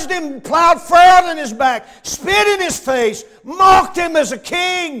scourged him, plowed furrows in his back, spit in his face, mocked him as a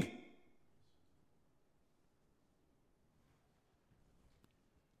king.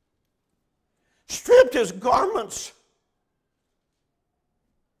 Stripped his garments.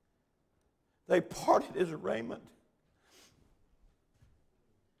 They parted his raiment.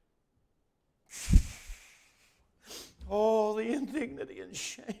 Oh, the indignity and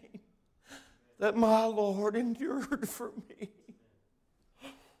shame that my Lord endured for me.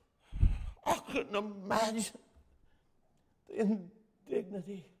 I couldn't imagine the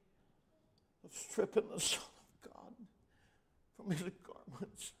indignity of stripping the Son of God from his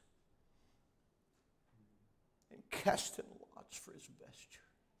garments and casting lots for his vesture.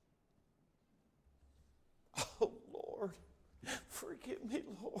 Oh, Lord, forgive me,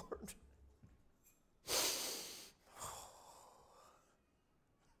 Lord.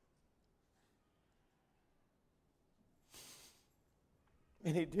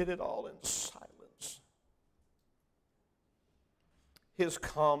 And he did it all in silence. His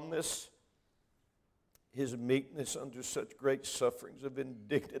calmness, his meekness under such great sufferings of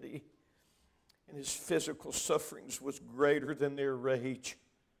indignity, and his physical sufferings was greater than their rage.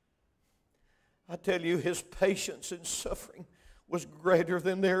 I tell you, his patience in suffering was greater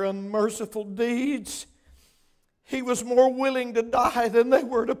than their unmerciful deeds. He was more willing to die than they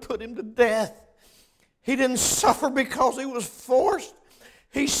were to put him to death. He didn't suffer because he was forced.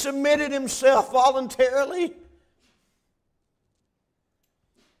 He submitted himself voluntarily.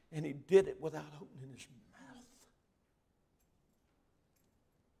 And he did it without opening his mouth.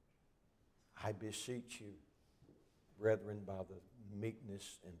 I beseech you, brethren, by the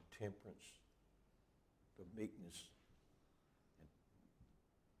meekness and temperance, the meekness and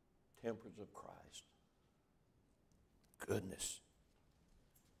temperance of Christ. Goodness.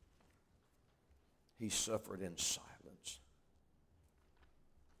 He suffered in silence.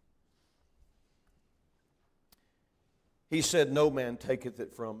 He said, no man taketh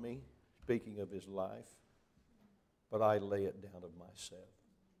it from me, speaking of his life, but I lay it down of myself.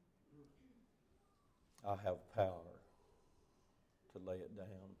 I have power to lay it down,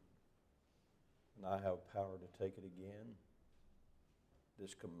 and I have power to take it again.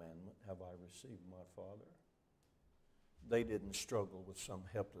 This commandment have I received my Father. They didn't struggle with some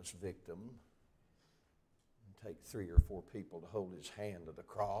helpless victim and take 3 or 4 people to hold his hand to the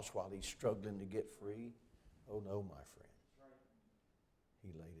cross while he's struggling to get free. Oh no, my friend.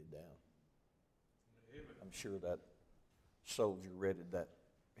 He laid it down. I'm sure that soldier readied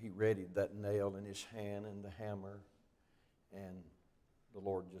that nail in his hand and the hammer, and the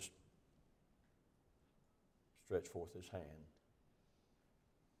Lord just stretched forth his hand.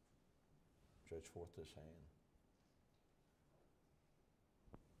 Stretched forth his hand.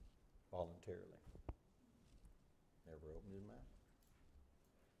 Voluntarily. Never opened his mouth.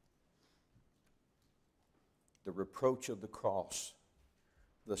 The reproach of the cross,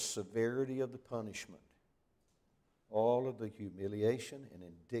 the severity of the punishment, all of the humiliation and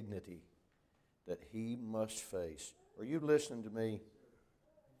indignity that he must face. Are you listening to me?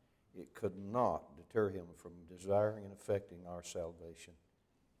 It could not deter him from desiring and effecting our salvation.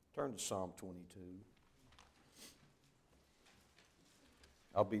 Turn to Psalm 22.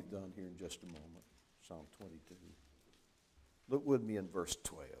 I'll be done here in just a moment. Psalm 22. Look with me in verse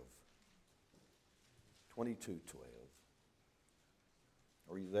 12. 22:12.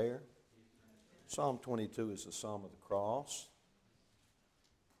 Are you there? Psalm 22 is the Psalm of the cross,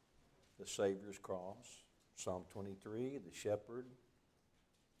 the Savior's cross. Psalm 23, the shepherd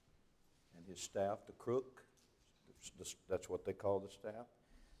and his staff, the crook. That's what they call the staff.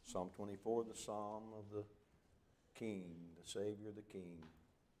 Psalm 24, the Psalm of the King, the Savior, the King.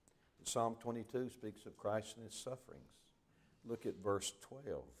 Psalm 22 speaks of Christ and his sufferings. Look at verse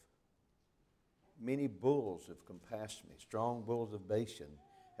 12. Many bulls have compassed me. Strong bulls of Bashan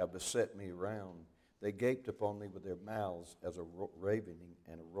have beset me round. They gaped upon me with their mouths as a ravening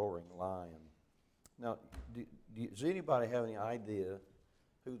and a roaring lion. Now, does anybody have any idea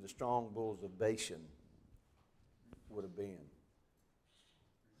who the strong bulls of Bashan would have been?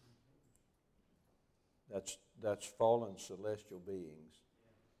 That's fallen celestial beings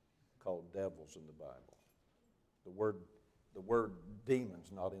called devils in the Bible. The word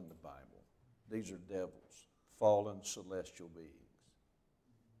demon's not in the Bible. These are devils, fallen celestial beings.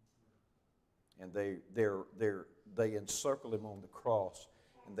 And they encircle him on the cross,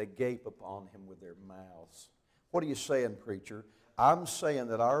 and they gape upon him with their mouths. What are you saying, preacher? I'm saying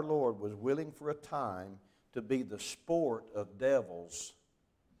that our Lord was willing for a time to be the sport of devils,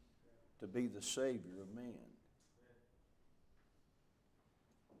 to be the Savior of men.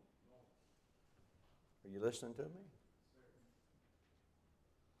 Are you listening to me?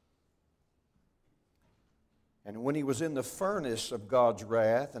 And when he was in the furnace of God's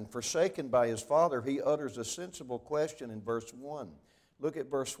wrath and forsaken by his Father, he utters a sensible question in verse 1. Look at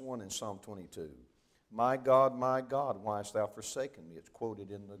verse 1 in Psalm 22. My God, why hast thou forsaken me? It's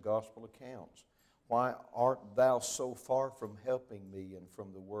quoted in the gospel accounts. Why art thou so far from helping me and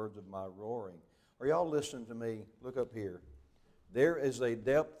from the words of my roaring? Are y'all listening to me? Look up here. There is a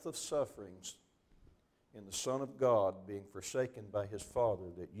depth of sufferings in the Son of God being forsaken by his Father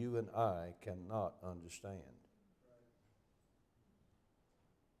that you and I cannot understand.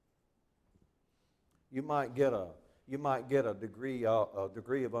 You might get a degree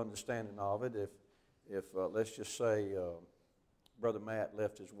of understanding of it if let's just say Brother Matt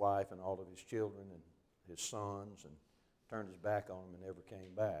left his wife and all of his children and his sons and turned his back on them and never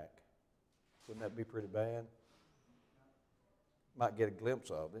came back. Wouldn't that be pretty bad? Might get a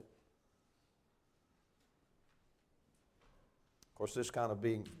glimpse of it. Of course, this kind of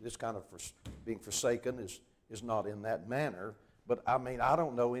being forsaken is not in that manner. But I mean, I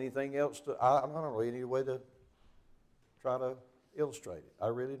don't know anything else I don't know any way to try to illustrate it. I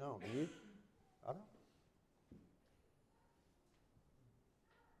really don't. Do you? I don't.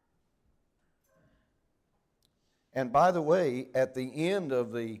 And by the way, at the end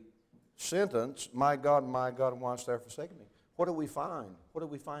of the sentence, my God, why hast thou forsaken me? What do we find? What do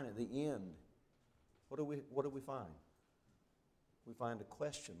we find at the end? What do we find? We find a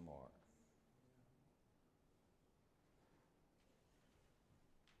question mark.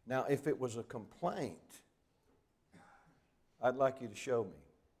 Now, if it was a complaint, I'd like you to show me.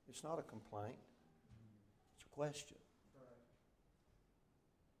 It's not a complaint. It's a question.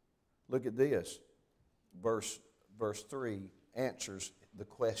 Look at this. Verse 3 answers the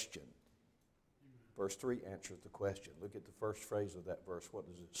question. Verse 3 answers the question. Look at the first phrase of that verse. What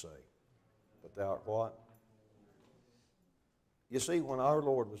does it say? But thou art what? You see, when our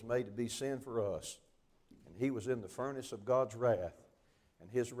Lord was made to be sin for us, and he was in the furnace of God's wrath, and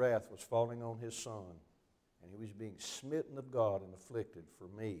his wrath was falling on his Son, and he was being smitten of God and afflicted for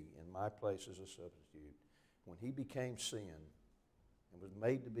me in my place as a substitute. When he became sin and was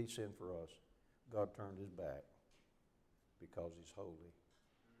made to be sin for us, God turned his back because he's holy.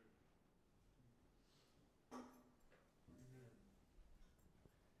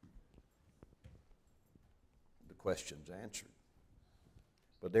 The question's answered.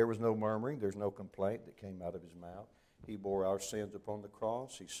 But there was no murmuring, there's no complaint that came out of his mouth. He bore our sins upon the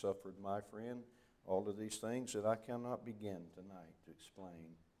cross. He suffered, my friend, all of these things that I cannot begin tonight to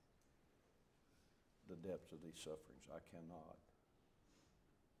explain the depths of these sufferings. I cannot.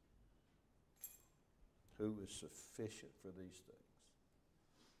 Who is sufficient for these things?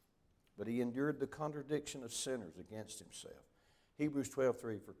 But he endured the contradiction of sinners against himself. Hebrews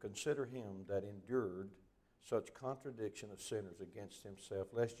 12:3, for consider him that endured such contradiction of sinners against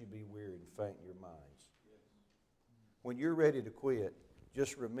himself, lest you be weary and faint in your minds. When you're ready to quit,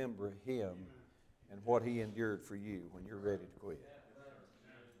 just remember him and what he endured for you when you're ready to quit.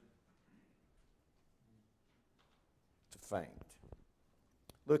 To faint.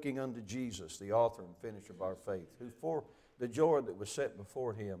 Looking unto Jesus, the author and finisher of our faith, who for the joy that was set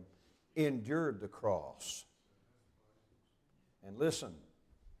before him endured the cross. And listen,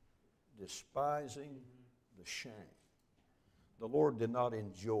 despising the shame. The Lord did not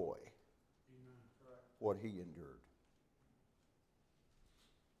enjoy what he endured.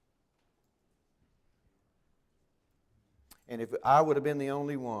 And if I would have been the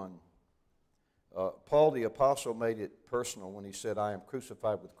only one, Paul the apostle made it personal when he said, I am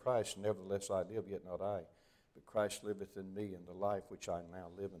crucified with Christ, nevertheless I live, yet not I, but Christ liveth in me, and the life which I now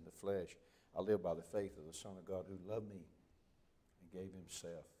live in the flesh, I live by the faith of the Son of God who loved me and gave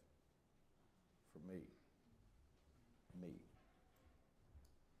himself for me. Me.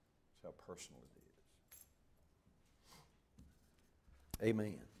 That's how personal it is.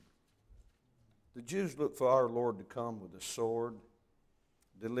 'Amen. The Jews looked for our Lord to come with a sword,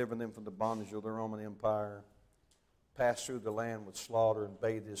 deliver them from the bondage of the Roman Empire, pass through the land with slaughter and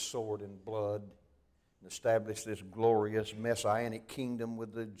bathe his sword in blood, and establish this glorious messianic kingdom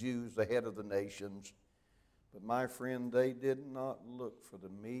with the Jews, the head of the nations. But my friend, they did not look for the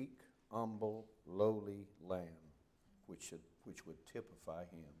meek, humble, lowly lamb, which would typify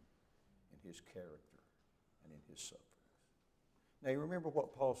him in his character and in his sufferings. Now, you remember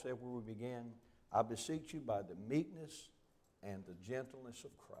what Paul said where we began? I beseech you by the meekness and the gentleness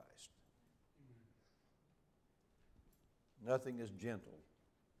of Christ. Nothing is gentle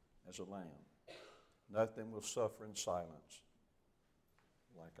as a lamb. Nothing will suffer in silence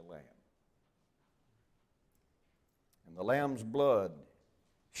like a lamb. And the lamb's blood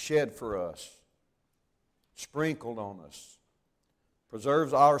shed for us, sprinkled on us,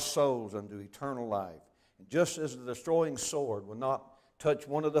 preserves our souls unto eternal life. And just as the destroying sword will not touch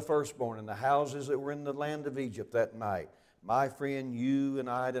one of the firstborn in the houses that were in the land of Egypt that night, my friend, you and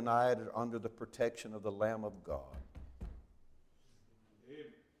I tonight are under the protection of the Lamb of God. Amen.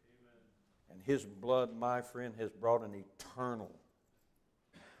 And his blood, my friend, has brought an eternal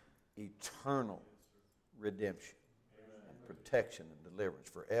redemption and protection and deliverance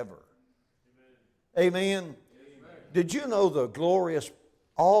forever. Amen. Amen. Did you know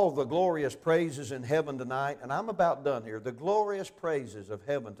all the glorious praises in heaven tonight? And I'm about done here. The glorious praises of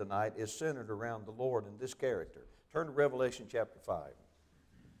heaven tonight is centered around the Lord and this character. Turn to Revelation chapter 5.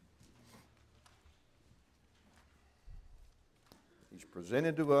 He's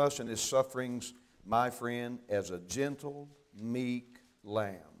presented to us in his sufferings, my friend, as a gentle, meek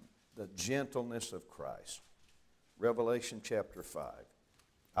lamb. The gentleness of Christ. Revelation chapter 5.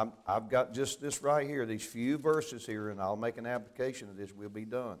 I've got just this right here, these few verses here, and I'll make an application of this. We'll be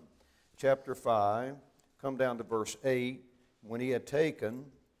done. Chapter 5, come down to verse 8. When he had taken,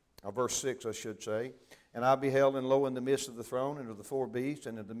 or verse 6 I should say, and I beheld, and lo, in the midst of the throne and of the four beasts,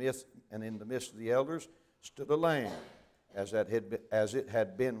 and in the midst of the elders, stood a lamb, as it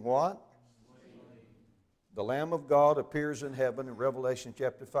had been what? The Lamb of God appears in heaven in Revelation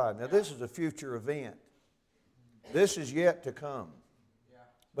chapter 5. Now this is a future event. This is yet to come.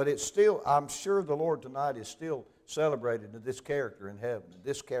 But it's still, I'm sure the Lord tonight is still celebrating this character in heaven. And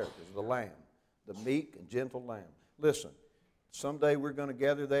this character is the Lamb, the meek and gentle Lamb. Listen, someday we're going to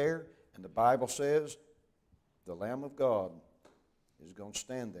gather there, and the Bible says the Lamb of God is going to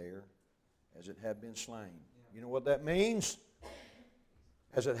stand there as it had been slain. You know what that means?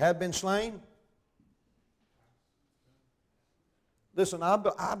 As it had been slain? Listen,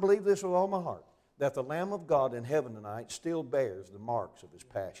 I believe this with all my heart, that the Lamb of God in heaven tonight still bears the marks of his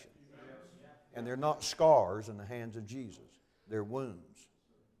passion. And they're not scars in the hands of Jesus. They're wounds.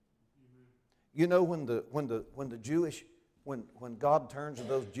 You know when God turns to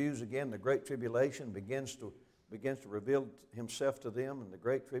those Jews again, the Great Tribulation begins to reveal himself to them in the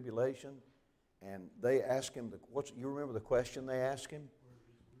Great Tribulation, and they ask him, you remember the question they asked him?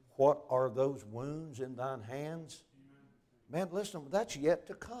 What are those wounds in thine hands? Man, listen, that's yet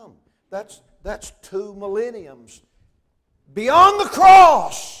to come. That's 2 millenniums beyond the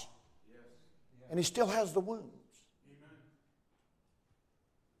cross. And he still has the wounds.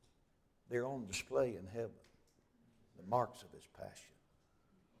 They're on display in heaven. The marks of his passion.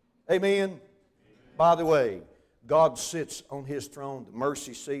 Amen. By the way, God sits on his throne. The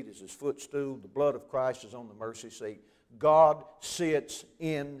mercy seat is his footstool. The blood of Christ is on the mercy seat. God sits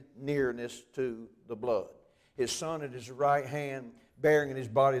in nearness to the blood. His Son at his right hand, bearing in his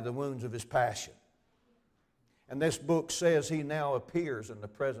body the wounds of his passion. And this book says he now appears in the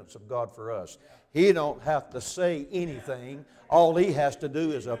presence of God for us. He don't have to say anything. All he has to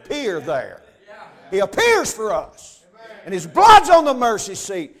do is appear there. He appears for us. And his blood's on the mercy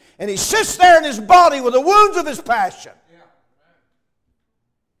seat. And he sits there in his body with the wounds of his passion.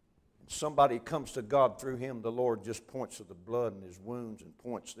 Somebody comes to God through him, the Lord just points to the blood and his wounds and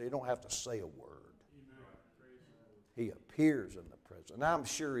points. They don't have to say a word. He appears in the presence. And I'm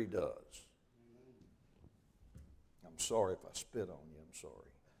sure he does. I'm sorry if I spit on you. I'm sorry.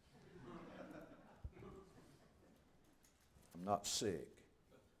 I'm not sick.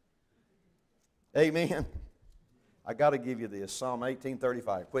 Amen. I got to give you this. Psalm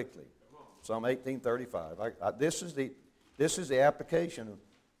 18:35, quickly. Psalm 18:35. This is the application of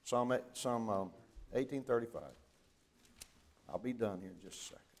Psalm 18:35. I'll be done here in just a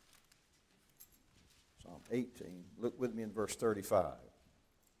second. Psalm 18. Look with me in verse 35.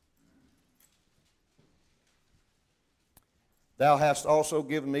 Thou hast also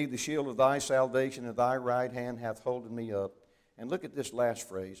given me the shield of thy salvation, and thy right hand hath holden me up. And look at this last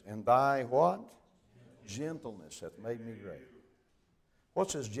phrase. And thy what? Gentleness hath made me great.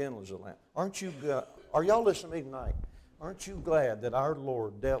 What's as gentle as a lamb? Are y'all listening to me tonight? Aren't you glad that our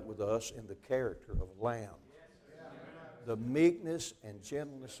Lord dealt with us in the character of a lamb? The meekness and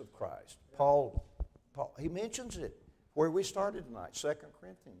gentleness of Christ. Paul, he mentions it where we started tonight, 2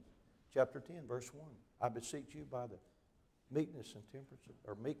 Corinthians chapter 10, verse 1. I beseech you by the meekness and temperance,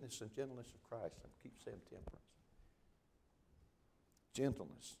 or meekness and gentleness of Christ. I keep saying temperance.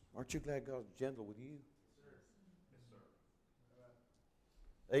 Gentleness. Aren't you glad God's gentle with you? Yes,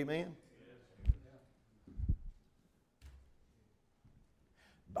 sir. Amen?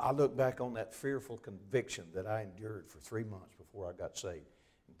 I look back on that fearful conviction that I endured for 3 months before I got saved.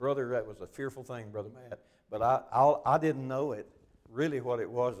 Brother, that was a fearful thing, Brother Matt. But I didn't know it. Really what it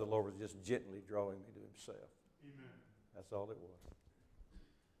was, the Lord was just gently drawing me to Himself. Amen. That's all it was.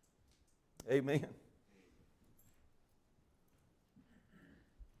 Amen.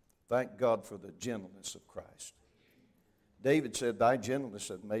 Thank God for the gentleness of Christ. David said, thy gentleness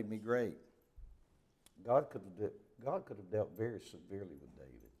hath made me great. God could have dealt very severely with David.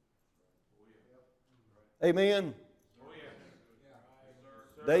 Amen. Oh,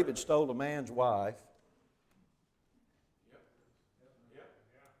 yeah. David stole a man's wife.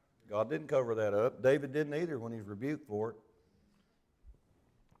 God didn't cover that up. David didn't either when he was rebuked for it.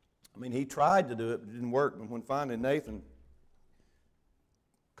 I mean, he tried to do it, but it didn't work. And when finally Nathan,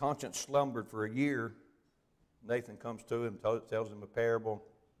 conscience slumbered for a year, Nathan comes to him, tells him a parable.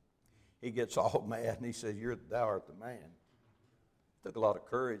 He gets all mad and he says, thou art the man. It took a lot of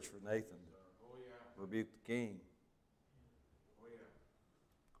courage for Nathan to rebuke the king.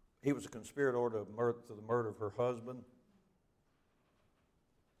 He was a conspirator to the murder of her husband.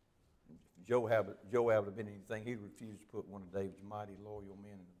 If Joab had been anything, he refused to put one of David's mighty loyal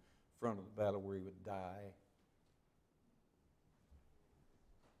men in front of the battle where he would die.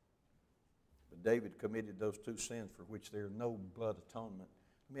 But David committed those two sins for which there is no blood atonement.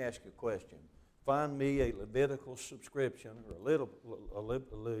 Let me ask you a question. Find me a Levitical subscription or a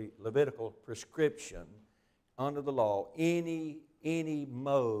Levitical prescription under the law, any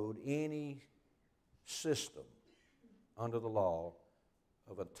mode, any system under the law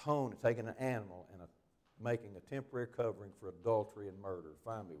of taking an animal and making a temporary covering for adultery and murder.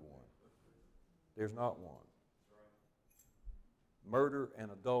 Find me one. There's not one. Murder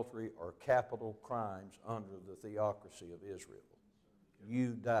and adultery are capital crimes under the theocracy of Israel.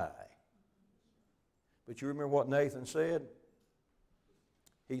 You die. But you remember what Nathan said?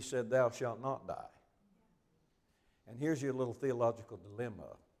 He said, thou shalt not die. And here's your little theological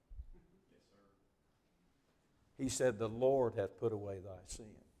dilemma. He said, the Lord hath put away thy sin.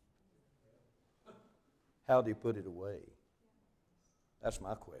 How did He put it away? That's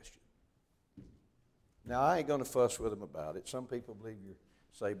my question. Now, I ain't going to fuss with him about it. Some people believe you're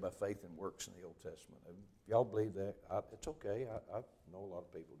saved by faith and works in the Old Testament. If y'all believe that, it's okay. I know a lot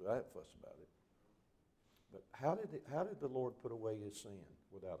of people do. I haven't fussed about it. But how did the Lord put away His sin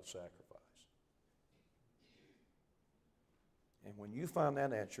without a sacrifice? And when you find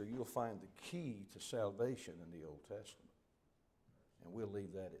that answer, you'll find the key to salvation in the Old Testament. And we'll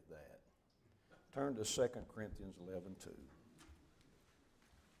leave that at that. Turn to 2 Corinthians 11:2.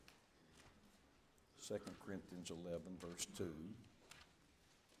 2 Corinthians 11, verse 2.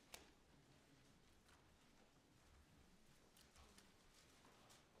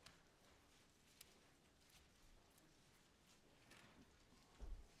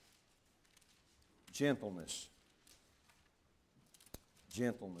 Gentleness.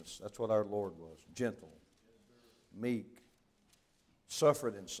 Gentleness. That's what our Lord was. Gentle. Meek.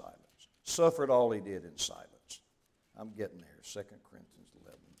 Suffered in silence. Suffered all He did in silence. I'm getting there. 2 Corinthians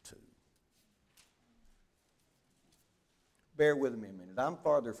 11:2. Bear with me a minute. I'm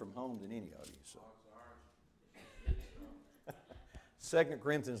farther from home than any of you. So. 2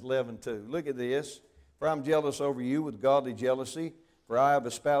 Corinthians 11:2. Look at this. For I'm jealous over you with godly jealousy, for I have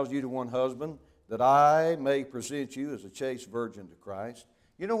espoused you to one husband, that I may present you as a chaste virgin to Christ.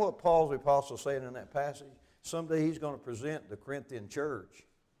 You know what Paul the Apostle is saying in that passage? Someday he's going to present the Corinthian church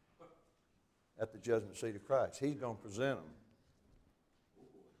at the judgment seat of Christ. He's going to present them.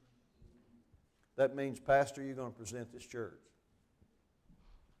 That means, Pastor, you're going to present this church.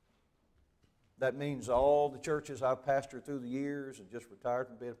 That means all the churches I've pastored through the years and just retired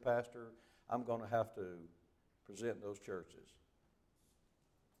from being a pastor, I'm going to have to present those churches.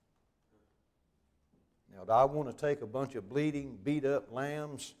 Now, do I want to take a bunch of bleeding, beat-up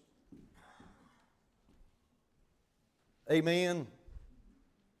lambs? Amen?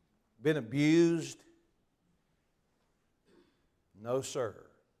 Been abused? No, sir.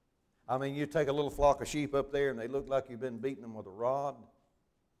 I mean, you take a little flock of sheep up there and they look like you've been beating them with a rod.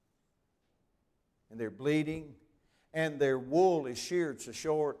 And they're bleeding. and their wool is sheared so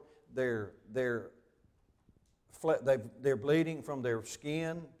short, they're bleeding from their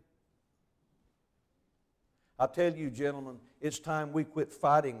skin. I tell you, gentlemen, it's time we quit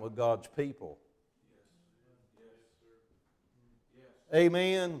fighting with God's people.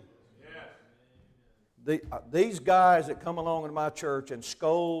 Amen. These guys that come along in my church and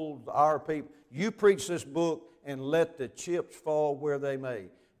scold our people, you preach this book and let the chips fall where they may.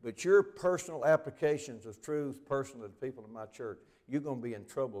 But your personal applications of truth personal to the people in my church, you're going to be in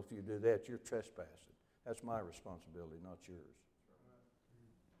trouble if you do that. You're trespassing. That's my responsibility, not yours.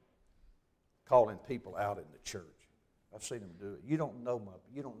 Calling people out in the church. I've seen them do it. You don't know my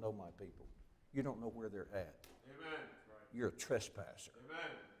people. You don't know where they're at. Amen. You're a trespasser.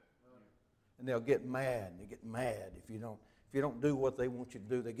 Amen. And they'll get mad. They get mad if you don't do what they want you to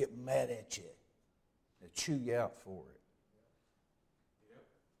do. They get mad at you. They chew you out for it.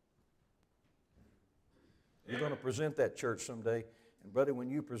 You're going to present that church someday, and brother, when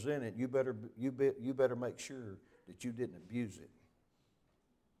you present it, you better make sure that you didn't abuse it.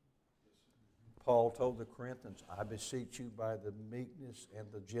 Paul told the Corinthians, I beseech you by the meekness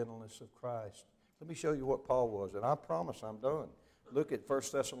and the gentleness of Christ. Let me show you what Paul was, and I promise I'm done. Look at 1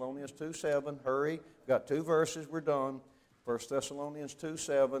 Thessalonians 2:7. Hurry. We've got 2 verses. We're done. 1 Thessalonians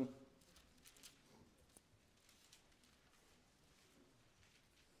 2:7.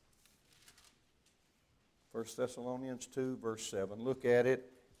 First Thessalonians 2, verse 7. Look at it.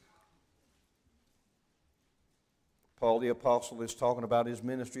 Paul the Apostle is talking about his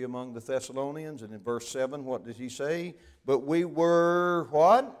ministry among the Thessalonians. And in verse 7, what does he say? But we were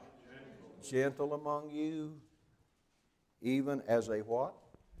what? Gentle among you, even as a what?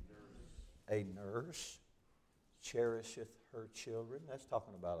 A nurse cherisheth her children. That's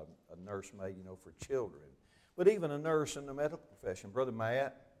talking about a nursemaid, for children. But even a nurse in the medical profession. Brother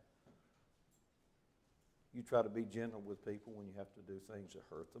Matt, you try to be gentle with people when you have to do things that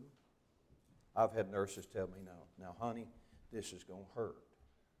hurt them. I've had nurses tell me, now, honey, this is going to hurt.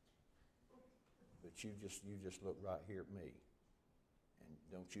 But you just look right here at me. And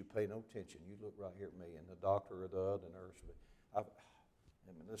don't you pay no attention. You look right here at me. And the doctor or the other nurse,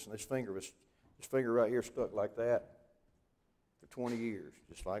 listen, this finger right here stuck like that for 20 years,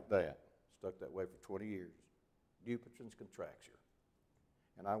 just like that. Stuck that way for 20 years. Dupuytren's contracture.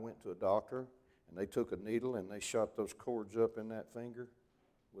 And I went to a doctor, and they took a needle and they shot those cords up in that finger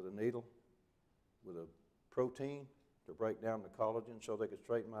with a needle, with a protein to break down the collagen so they could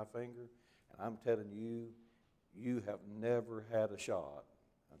straighten my finger. And I'm telling you, you have never had a shot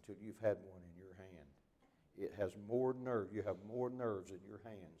until you've had one in your hand. It has more nerve. You have more nerves in your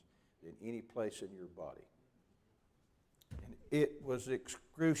hands than any place in your body. And it was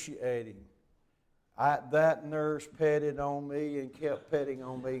excruciating. That nurse petted on me and kept petting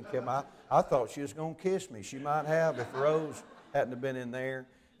on me. I thought she was going to kiss me. She might have if Rose hadn't have been in there.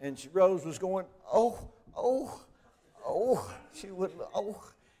 And Rose was going, oh. She would,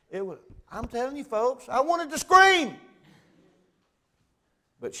 it was. I'm telling you, folks, I wanted to scream.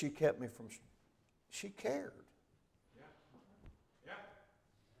 But she kept me from, she cared.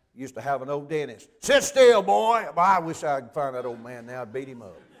 Used to have an old dentist. Sit still, boy. I wish I could find that old man now. I'd beat him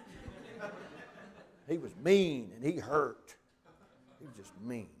up. He was mean and he hurt. He was just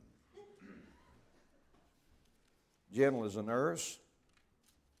mean. Gentle as a nurse.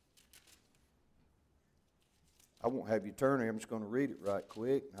 I won't have you turn here. I'm just going to read it right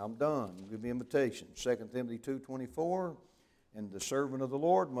quick. I'm done. I'll give you an invitation. 2 Timothy 2:24. And the servant of the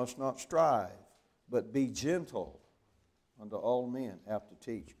Lord must not strive, but be gentle unto all men, apt to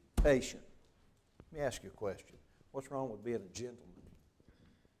teach. Patient. Let me ask you a question. What's wrong with being a gentleman?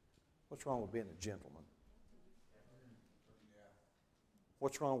 What's wrong with being a gentleman?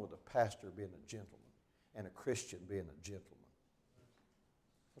 What's wrong with a pastor being a gentleman and a Christian being a gentleman?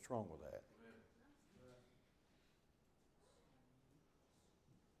 What's wrong with that?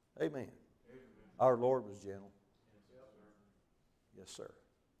 Amen. Our Lord was gentle. Yes, sir.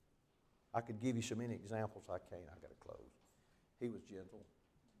 I could give you so many examples. I can't. I got to close. He was gentle.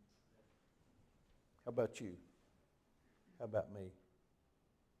 How about you? How about me?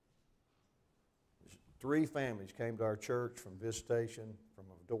 3 families came to our church from visitation, from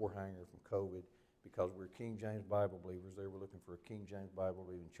a door hanger, from COVID, because we're King James Bible believers. They were looking for a King James Bible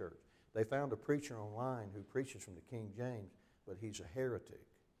believing church. They found a preacher online who preaches from the King James, but he's a heretic.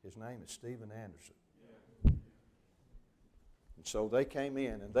 His name is Stephen Anderson. And so they came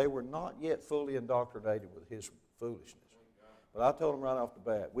in, and they were not yet fully indoctrinated with his foolishness. But I told them right off the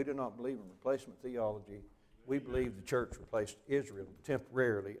bat, we do not believe in replacement theology. We believe the church replaced Israel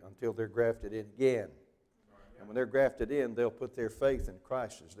temporarily until they're grafted in again. And when they're grafted in, they'll put their faith in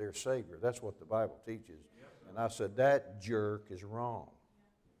Christ as their Savior. That's what the Bible teaches. And I said, that jerk is wrong.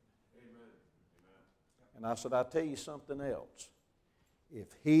 And I said, I'll tell you something else. If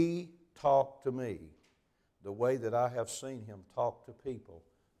he talked to me the way that I have seen him talk to people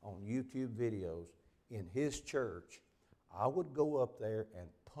on YouTube videos in his church, I would go up there and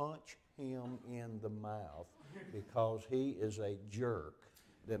punch him in the mouth because he is a jerk.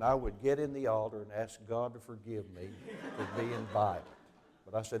 Then I would get in the altar and ask God to forgive me for being violent.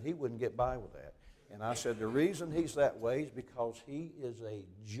 But I said he wouldn't get by with that. And I said the reason he's that way is because he is a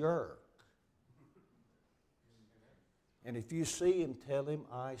jerk. And if you see him, tell him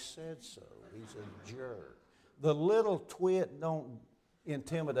I said so. He's a jerk. The little twit don't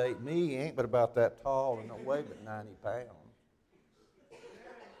intimidate me. He ain't but about that tall and don't weigh but 90 pounds.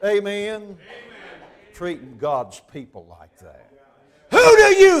 Amen? Amen. Treating God's people like that. Who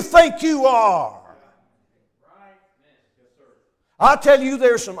do you think you are? I tell you,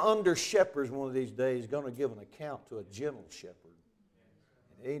 there's some under shepherds one of these days going to give an account to a gentle shepherd.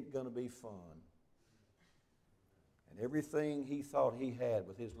 It ain't going to be fun. And everything he thought he had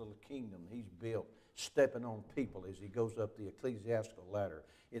with his little kingdom he's built, stepping on people as he goes up the ecclesiastical ladder,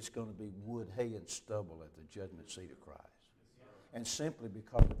 it's going to be wood, hay, and stubble at the judgment seat of Christ. And simply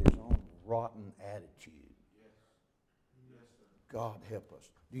because of his own rotten attitude. God help us.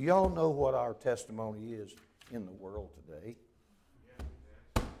 Do y'all know what our testimony is in the world today?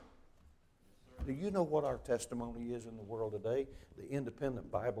 Do you know what our testimony is in the world today? The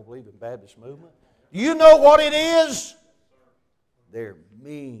independent Bible-believing Baptist movement? Do you know what it is? They're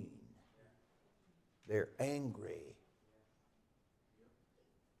mean. They're angry.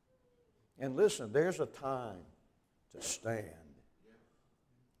 And listen, there's a time to stand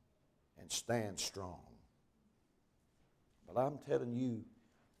and stand strong. But I'm telling you,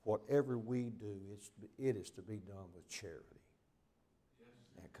 whatever we do, it is to be done with charity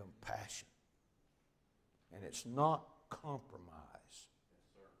and compassion. And it's not compromise.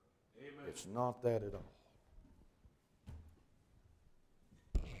 It's not that at all.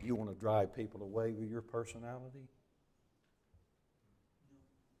 You want to drive people away with your personality?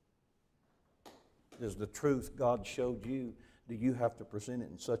 Is the truth God showed you, do you have to present it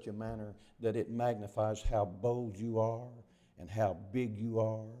in such a manner that it magnifies how bold you are and how big you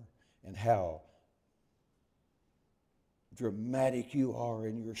are and how dramatic you are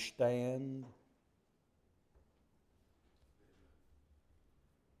in your stand?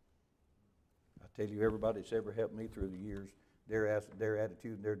 I tell you, everybody that's ever helped me through the years, their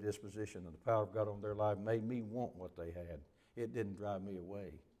attitude and their disposition and the power of God on their life made me want what they had. It didn't drive me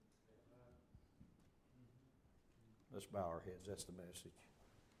away. Let's bow our heads. That's the message.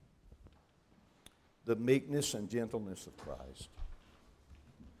 The meekness and gentleness of Christ.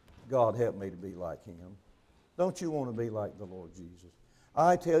 God, help me to be like him. Don't you want to be like the Lord Jesus?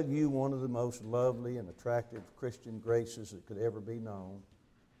 I tell you, one of the most lovely and attractive Christian graces that could ever be known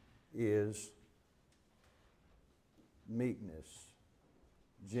is meekness,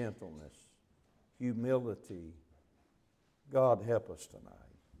 gentleness, humility. God, help us tonight.